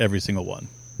enjoyed it every single one.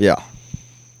 Yeah.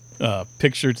 I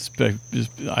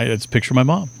just picture my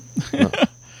mom.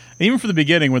 Even from the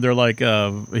beginning, when they're like,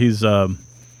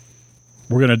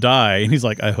 we're going to die. And he's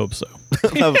like, I hope so.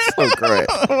 That was so great.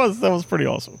 that was pretty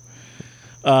awesome.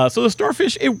 So the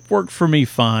starfish, it worked for me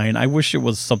fine. I wish it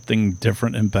was something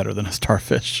different and better than a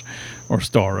starfish or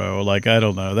Starro. Like, I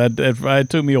don't know. It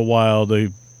took me a while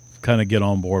to kind of get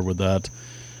on board with that.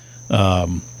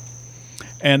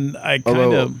 And I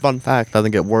kind of... Fun fact, I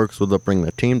think it works with bringing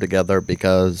the team together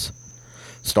because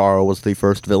Starro was the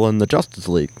first villain the Justice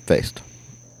League faced.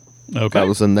 Okay. That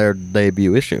was in their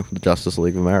debut issue, the Justice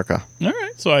League of America. All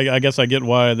right. So I guess I get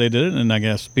why they did it, and I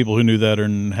guess people who knew that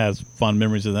and has fond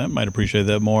memories of that might appreciate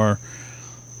that more.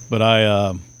 But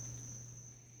I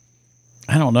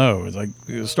don't know. It's like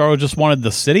Starro just wanted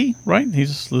the city, right?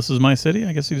 This is my city.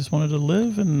 I guess he just wanted to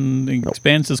live and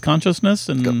expands his consciousness.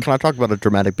 And can I talk about a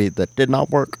dramatic beat that did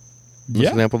not work? Yeah.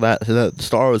 An example of that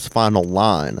Starro's final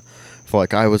line for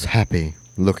like, I was happy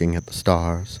looking at the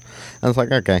stars. And it's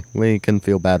like, okay, we can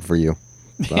feel bad for you.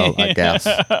 Well, I guess.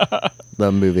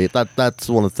 The movie, that's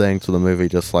one of the things where the movie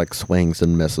just like swings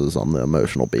and misses on the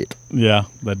emotional beat. Yeah,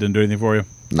 that didn't do anything for you?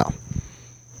 No.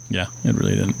 Yeah, it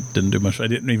really didn't do much. I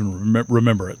didn't even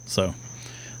remember it, so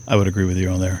I would agree with you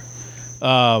on there.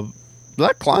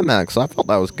 That climax, I felt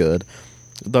that was good.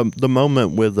 The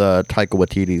moment with Taika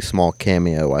Waititi's small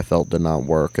cameo, I felt did not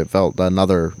work. It felt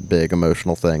another big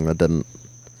emotional thing that didn't...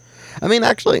 I mean,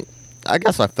 actually, I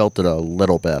guess I felt it a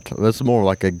little bit. It's more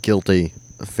like a guilty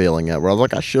feeling where I was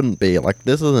like, I shouldn't be. Like,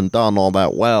 this isn't done all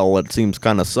that well. It seems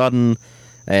kind of sudden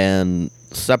and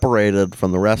separated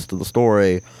from the rest of the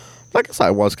story. I guess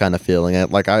I was kind of feeling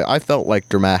it. Like, I felt like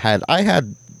I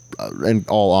had, in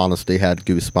all honesty, had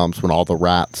goosebumps when all the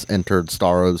rats entered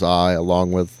Starro's eye,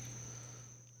 along with,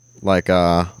 like,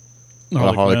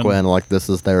 Harley Quinn, like, this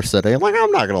is their city. Like,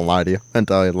 I'm not going to lie to you and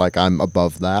tell you, like, I'm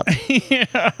above that.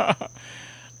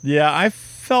 Yeah, I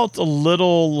felt a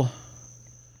little...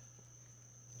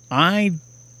 I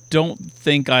don't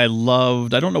think I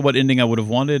loved... I don't know what ending I would have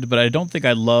wanted, but I don't think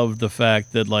I loved the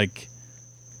fact that, like,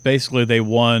 basically they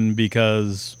won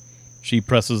because she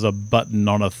presses a button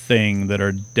on a thing that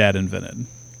her dad invented.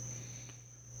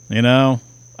 You know?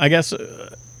 I guess...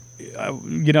 I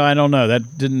don't know.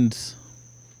 That didn't...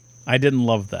 I didn't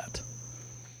love that.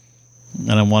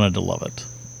 And I wanted to love it.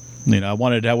 I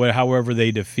wanted, however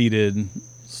they defeated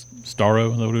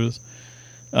Starro, is that what it is?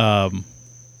 I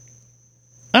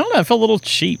don't know. It felt a little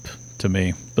cheap to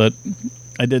me, but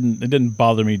it didn't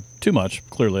bother me too much.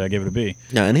 Clearly, I gave it a B.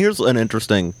 Yeah, and here's an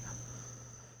interesting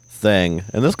thing,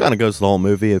 and this kind of goes to the whole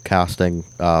movie of casting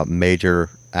major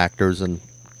actors in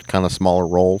kind of smaller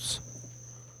roles.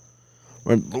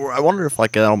 I wonder if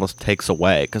like it almost takes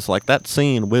away, because like that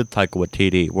scene with Taika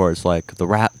Waititi where it's like the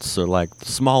rats are like the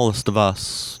smallest of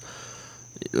us,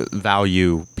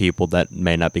 value people that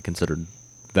may not be considered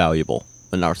valuable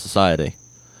in our society.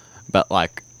 But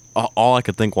like all I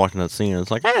could think watching that scene is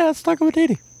like, hey, that's Taika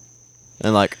Waititi.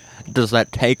 And like, does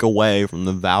that take away from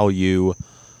the value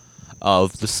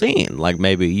of the scene? Like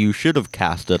maybe you should have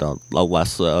casted a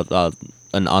less I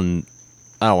don't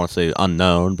want to say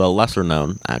unknown, but a lesser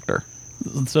known actor.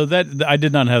 So that I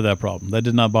did not have that problem. That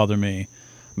did not bother me.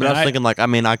 But I was thinking, like, I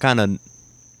mean, I kind of,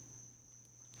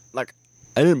 like,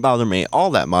 it didn't bother me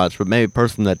all that much, but maybe a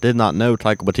person that did not know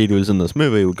Taika Waititi was in this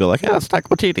movie would go like, yeah, it's Taika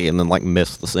Waititi, and then, like,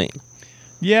 miss the scene.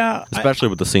 Yeah. Especially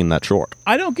with the scene that short.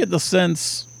 I don't get the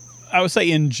sense, I would say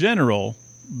in general,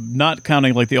 not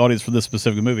counting, like, the audience for this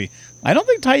specific movie, I don't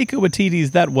think Taika Waititi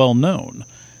is that well known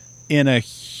in a,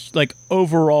 like,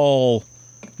 overall,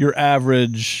 your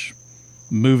average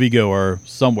moviegoer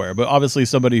somewhere. But obviously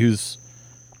somebody who's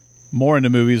more into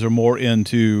movies or more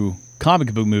into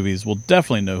comic book movies will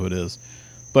definitely know who it is.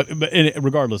 But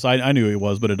regardless, I knew who he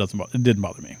was, but it didn't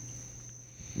bother me.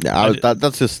 Yeah,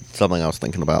 that's just something I was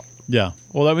thinking about. Yeah.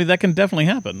 Well, I mean, that can definitely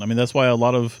happen. I mean, that's why a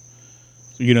lot of,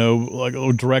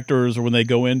 like directors, or when they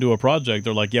go into a project,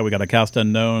 they're like, yeah, we got to cast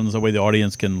unknowns. That way the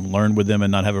audience can learn with them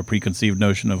and not have a preconceived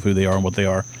notion of who they are and what they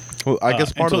are. Well, I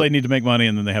guess until they need to make money,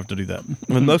 and then they have to do that.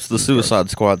 With most of the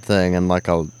Suicide Squad thing and, like,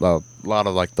 a lot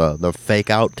of, like, the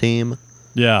fake-out team.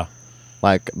 Yeah.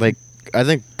 Like, I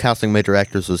think casting major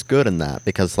actors was good in that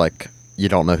because, like, you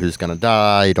don't know who's going to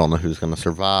die, you don't know who's going to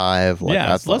survive. Like,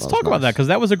 yeah, let's talk about that, because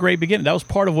that was a great beginning. That was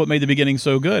part of what made the beginning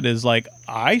so good, is, like,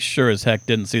 I sure as heck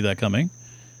didn't see that coming.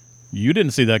 You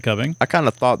didn't see that coming. I kind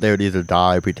of thought they would either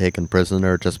die or be taken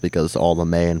prisoner just because all the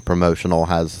main promotional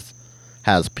has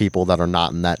people that are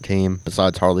not in that team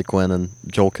besides Harley Quinn and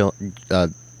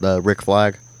Rick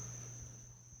Flag.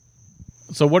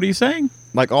 So what are you saying?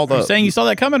 Like, are you saying you saw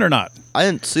that coming or not? I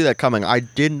didn't see that coming. I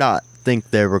did not think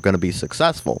they were going to be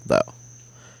successful, though.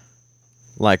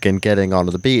 Like, in getting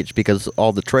onto the beach, because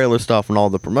all the trailer stuff and all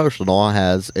the promotional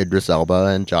has Idris Elba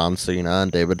and John Cena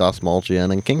and David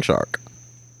Dastmalchian and King Shark.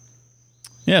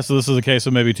 Yeah, so this is a case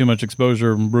of maybe too much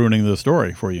exposure ruining the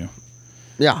story for you.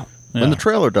 Yeah. And the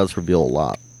trailer does reveal a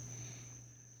lot.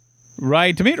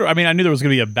 Right. To me, I mean, I knew there was going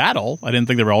to be a battle. I didn't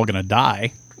think they were all going to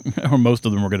die, or most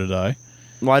of them were going to die.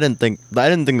 Well, I didn't think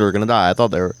they were going to die. I thought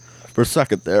they were, for a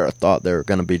second there, I thought they were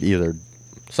going to be either,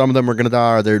 some of them were going to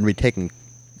die or they would be taken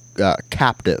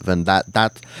captive. And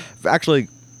that's actually,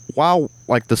 while,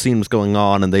 like, the scene was going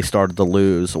on and they started to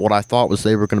lose, what I thought was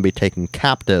they were going to be taken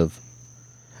captive,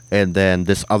 and then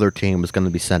this other team was going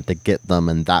to be sent to get them,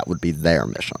 and that would be their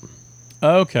mission.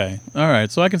 Okay. All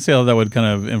right. So I can see how that would kind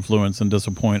of influence and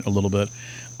disappoint a little bit.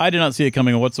 I did not see it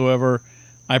coming whatsoever.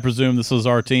 I presume this is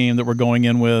our team that we're going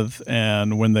in with,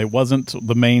 and when they wasn't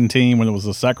the main team, when it was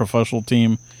a sacrificial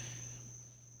team,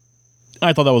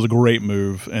 I thought that was a great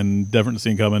move and definitely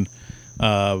seen coming.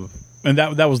 And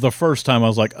that was the first time I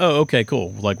was like, oh, okay,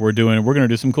 cool. Like, we're going to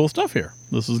do some cool stuff here.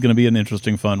 This is going to be an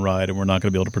interesting, fun ride, and we're not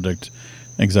going to be able to predict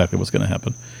exactly what's going to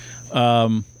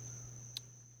happen.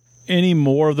 Any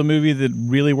more of the movie that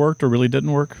really worked or really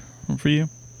didn't work for you?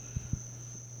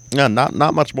 Yeah,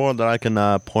 not much more that I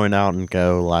can point out and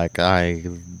go, like, I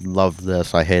loved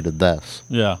this, I hated this.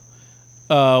 Yeah.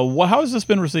 How has this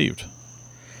been received?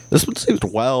 This been received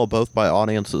well, both by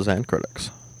audiences and critics.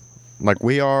 Like,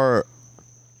 we are...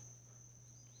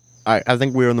 I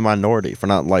think we're in the minority for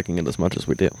not liking it as much as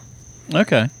we do.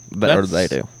 Okay. Or they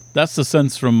do. That's the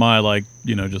sense from my,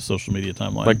 just social media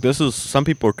timeline. Like, this is... Some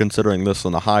people are considering this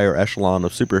in a higher echelon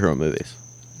of superhero movies.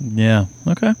 Yeah.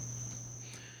 Okay.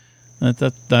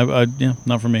 Yeah,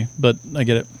 not for me, but I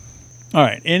get it. All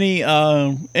right. Any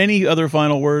other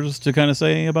final words to kind of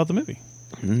say about the movie?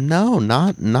 No,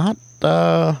 not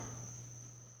all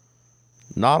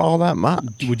that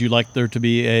much. Would you like there to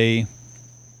be a...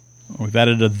 We've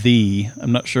added a "the."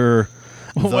 I'm not sure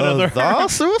what other... The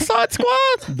Suicide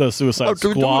Squad? The Suicide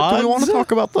Squad? Do we want to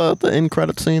talk about the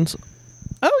in-credit scenes?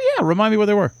 Oh, yeah. Remind me what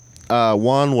they were.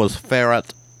 One was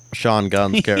Ferret, Sean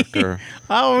Gunn's character.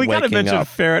 Oh, we got to mention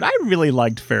Ferret. I really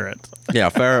liked Ferret. Yeah,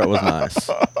 Ferret was nice.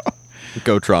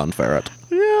 Go Tron Ferret.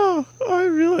 Yeah,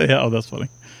 oh, that's funny.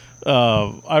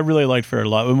 I really liked Ferret a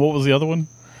lot. And what was the other one?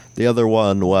 The other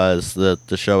one was the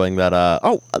showing that,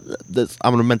 I'm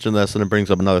going to mention this, and it brings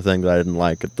up another thing that I didn't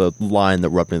like, the line that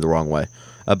rubbed me the wrong way,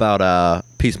 about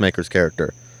Peacemaker's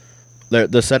character.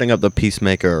 They're setting up the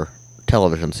Peacemaker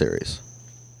television series.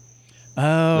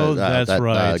 Oh, that's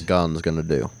right. Gunn's going to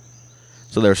do.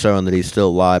 So they're showing that he's still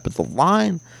alive, but the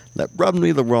line that rubbed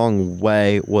me the wrong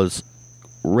way was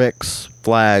Rick's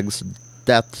Flag's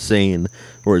death scene,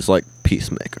 where he's like,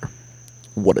 Peacemaker.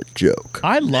 What a joke.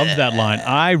 I loved that line.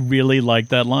 I really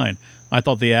liked that line. I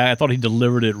thought he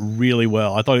delivered it really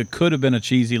well. I thought it could have been a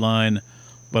cheesy line,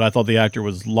 but I thought the actor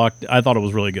was locked. I thought it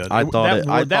was really good.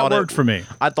 That worked for me.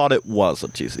 I thought it was a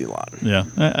cheesy line. Yeah,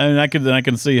 and I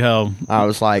can see how. I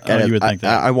was like, you would think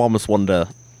that. I almost wanted to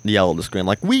yell at the screen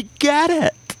like, "We get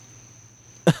it!"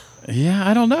 Yeah,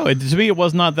 I don't know. To me, it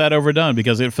was not that overdone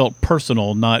because it felt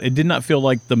personal. It did not feel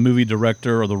like the movie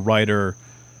director or the writer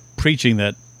preaching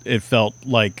that. It felt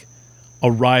like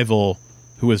a rival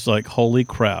who was like, "Holy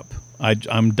crap,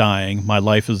 I'm dying. My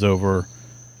life is over,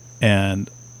 and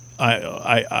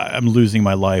I'm losing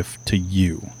my life to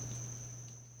you."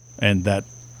 And that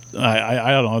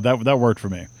I don't know, that worked for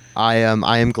me. I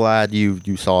am glad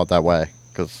you saw it that way.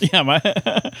 Yeah,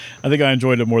 I think I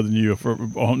enjoyed it more than you from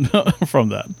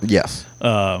that. Yes.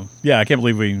 Yeah, I can't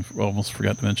believe we almost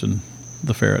forgot to mention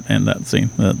the ferret and that scene,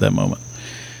 that moment.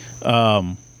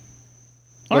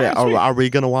 Yeah, are we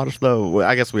going to watch, though?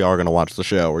 I guess we are going to watch the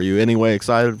show. Are you anyway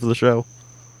excited for the show?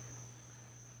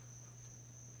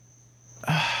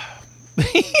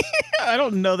 I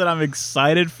don't know that I'm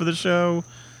excited for the show.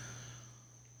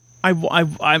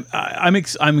 I'm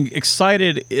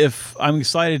excited I'm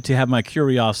excited to have my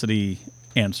curiosity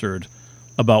answered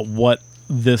about what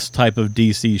this type of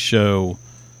DC show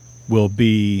will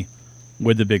be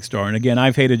with the big star. And again,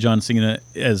 I've hated John Cena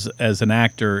as an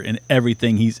actor in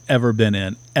everything he's ever been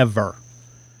in, ever,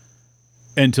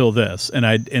 until this. And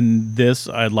I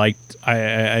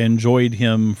enjoyed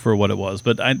him for what it was.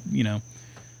 But I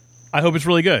hope it's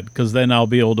really good because then I'll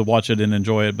be able to watch it and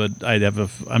enjoy it. But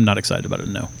I'm not excited about it.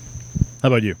 No. How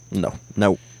about you? No.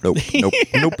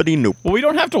 Nobody. Nope. Well, we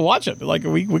don't have to watch it. Like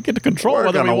we get to control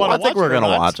whether we want to watch it. I think we're going to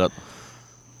watch it.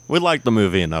 We like the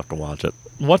movie enough to watch it.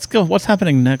 What's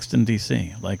happening next in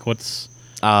DC? Like what's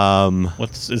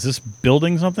is this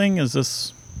building something? Is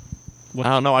this? I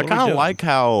don't know. I kind of like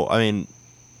how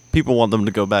people want them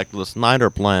to go back to the Snyder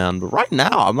plan, but right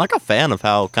now I'm like a fan of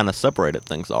how kind of separated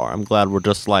things are. I'm glad we're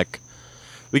just like.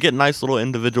 We get nice little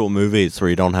individual movies where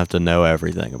you don't have to know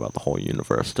everything about the whole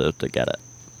universe to get it.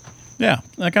 Yeah,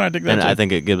 I kind of dig that. And too. I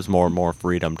think it gives more and more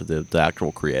freedom to the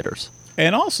actual creators.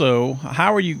 And also,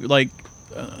 how are you like?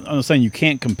 I'm not saying you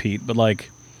can't compete, but like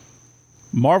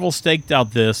Marvel staked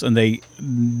out this and they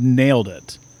nailed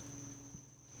it.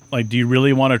 Like, do you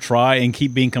really want to try and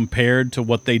keep being compared to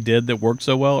what they did that worked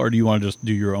so well, or do you want to just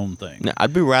do your own thing? Yeah,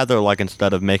 I'd be rather like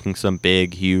instead of making some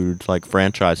big, huge like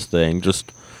franchise thing,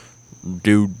 just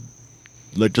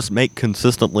make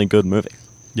consistently good movies.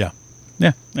 Yeah.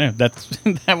 That's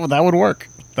that would work.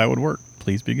 That would work.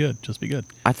 Please be good. Just be good.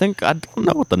 I don't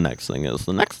know what the next thing is.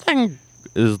 The next thing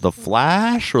is the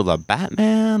Flash or the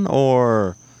Batman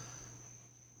or.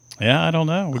 Yeah, I don't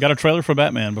know. We got a trailer for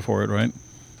Batman before it, right?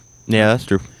 Yeah, that's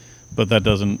true. But that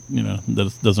doesn't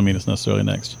mean it's necessarily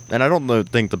next. And I don't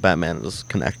think the Batman is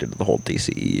connected to the whole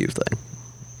DCEU thing.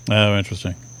 Oh,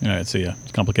 interesting. All right, so yeah,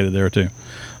 it's complicated there too.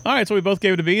 All right, so we both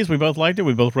gave it a B's. We both liked it.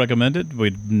 We both recommended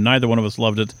it. Neither one of us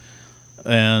loved it.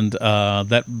 And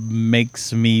that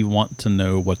makes me want to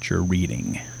know what you're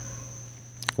reading.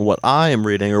 What I am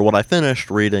reading, or what I finished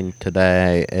reading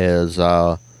today, is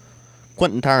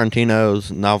Quentin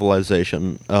Tarantino's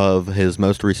novelization of his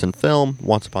most recent film,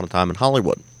 Once Upon a Time in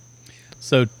Hollywood.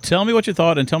 So tell me what you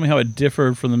thought and tell me how it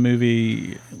differed from the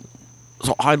movie.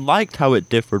 So I liked how it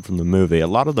differed from the movie. A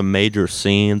lot of the major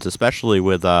scenes, especially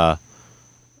with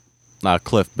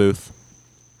Cliff Booth.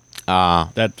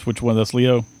 That's which one? That's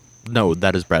Leo? No,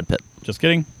 that is Brad Pitt. Just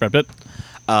kidding. Brad Pitt?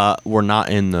 Were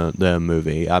not in the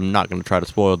movie. I'm not going to try to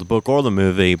spoil the book or the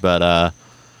movie, but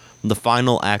the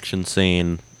final action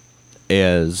scene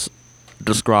is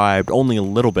described only a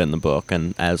little bit in the book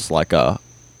and as like a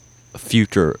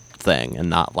future thing and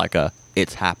not like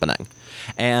it's happening.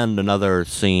 And another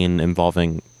scene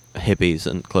involving hippies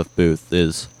and Cliff Booth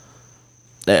is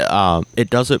it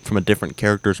does it from a different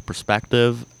character's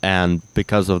perspective, and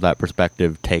because of that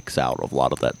perspective takes out a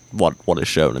lot of that what is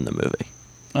shown in the movie.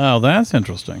 Oh, that's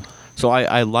interesting. So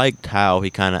I liked how he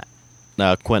kind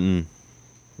of Quentin,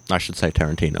 I should say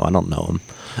Tarantino, I don't know him.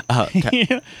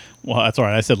 Well, that's all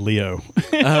right. I said Leo.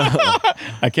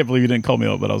 I can't believe you didn't call me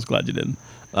out, but I was glad you didn't.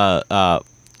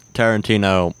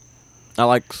 Tarantino, I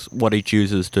like what he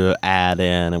chooses to add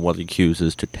in and what he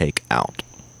chooses to take out.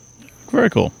 Very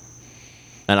cool.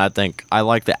 And I think I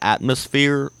like the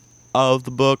atmosphere of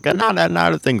the book, and not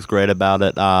everything's great about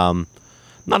it.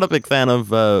 Not a big fan of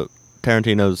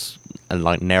Tarantino's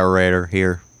narrator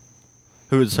here,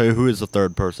 who is the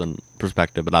third person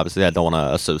perspective, but obviously I don't want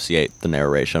to associate the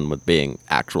narration with being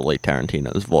actually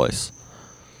Tarantino's voice.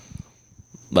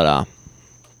 But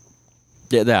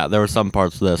yeah, there were some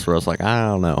parts of this where I was like, I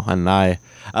don't know, and I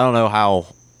don't know how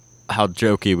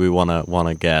jokey we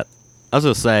wanna get. I was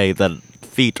gonna say that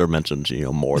feet are mentioned,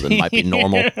 more than might be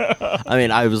normal. I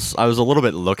mean, I was a little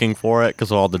bit looking for it because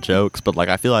of all the jokes, but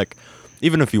I feel like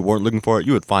even if you weren't looking for it,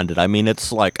 you would find it. I mean,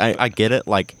 it's like I get it,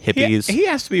 like hippies. He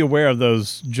has to be aware of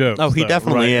those jokes. Oh, he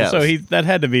definitely is. So that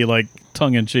had to be like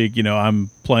tongue in cheek. I'm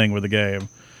playing with the game.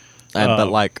 But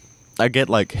like, I get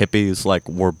like hippies like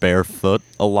were barefoot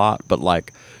a lot, but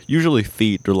like usually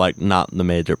feet are like not the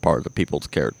major part of people's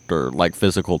character, like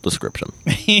physical description.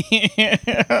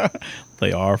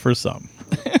 They are for some.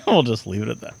 We'll just leave it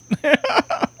at that.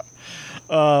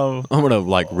 I'm gonna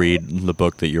like read the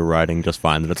book that you're writing, just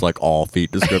find that it's like all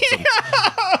feet description.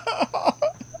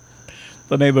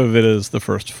 The name of it is The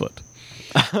First Foot.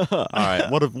 All right,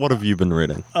 what have you been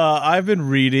reading? I've been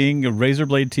reading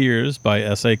Razorblade Tears by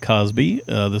S.A. Cosby.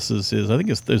 This is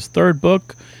his third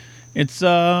book. It's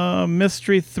a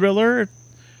mystery thriller.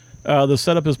 The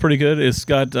setup is pretty good. It's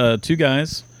got two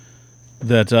guys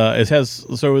that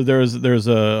there's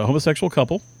a homosexual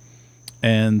couple,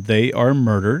 and they are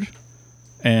murdered,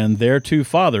 and their two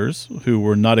fathers, who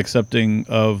were not accepting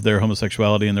of their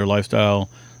homosexuality and their lifestyle,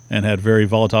 and had very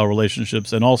volatile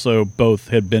relationships, and also both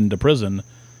had been to prison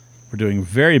for doing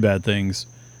very bad things.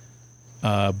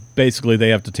 Basically, they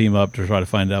have to team up to try to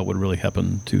find out what really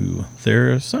happened to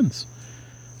their sons.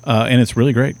 And it's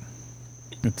really great.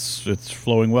 It's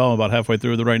flowing well. I'm about halfway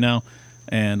through it right now,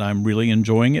 and I'm really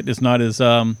enjoying it. It's not as...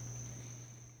 No,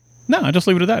 I just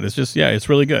leave it at that. It's just, it's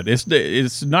really good.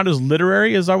 It's not as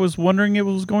literary as I was wondering it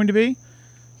was going to be,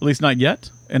 at least not yet,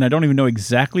 and I don't even know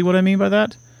exactly what I mean by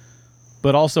that.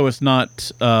 But also, it's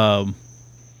not. I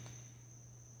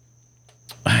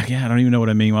don't even know what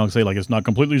I mean when I say like it's not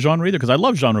completely genre either, because I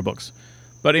love genre books.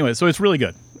 But anyway, so it's really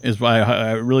good. It's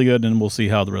really good, and we'll see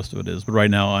how the rest of it is. But right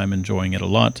now, I'm enjoying it a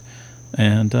lot,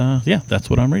 and that's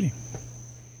what I'm reading.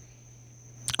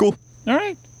 Cool. All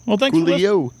right. Well, thanks for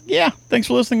listening. Yeah, thanks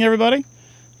for listening, everybody.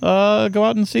 Go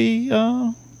out and see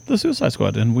the Suicide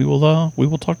Squad, and we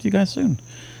will talk to you guys soon.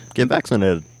 Get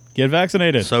vaccinated. Get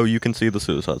vaccinated. So you can see the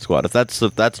Suicide Squad. If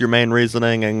that's your main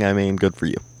reasoning, I mean, good for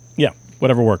you. Yeah,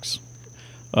 whatever works.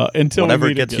 Until whatever we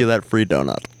meet gets again. you that free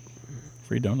donut.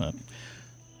 Free donut.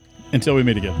 Until we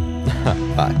meet again.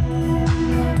 Bye.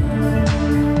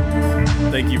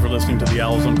 Thank you for listening to the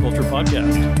Owls on Culture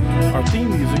podcast. Our theme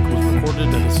music was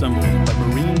recorded and assembled by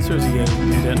Maureen Serzier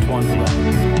and Antoine Villard.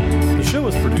 The show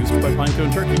is produced by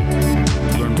Pinecone Turkey.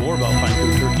 To learn more about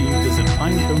Pinecone Turkey, visit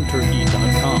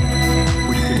pineconeturkey.com,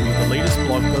 where you can read the latest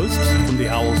blog posts from the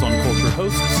Owls on Culture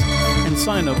hosts and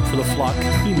sign up for the Flock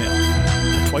email,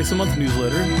 a twice-a-month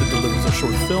newsletter that delivers a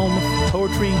short film,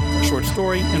 poetry, a short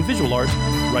story, and visual art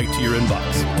right to your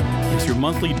inbox. It's your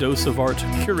monthly dose of art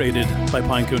curated by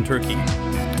Pinecone Turkey.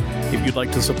 If you'd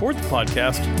like to support the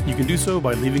podcast, you can do so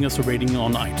by leaving us a rating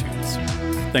on iTunes.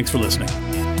 Thanks for listening.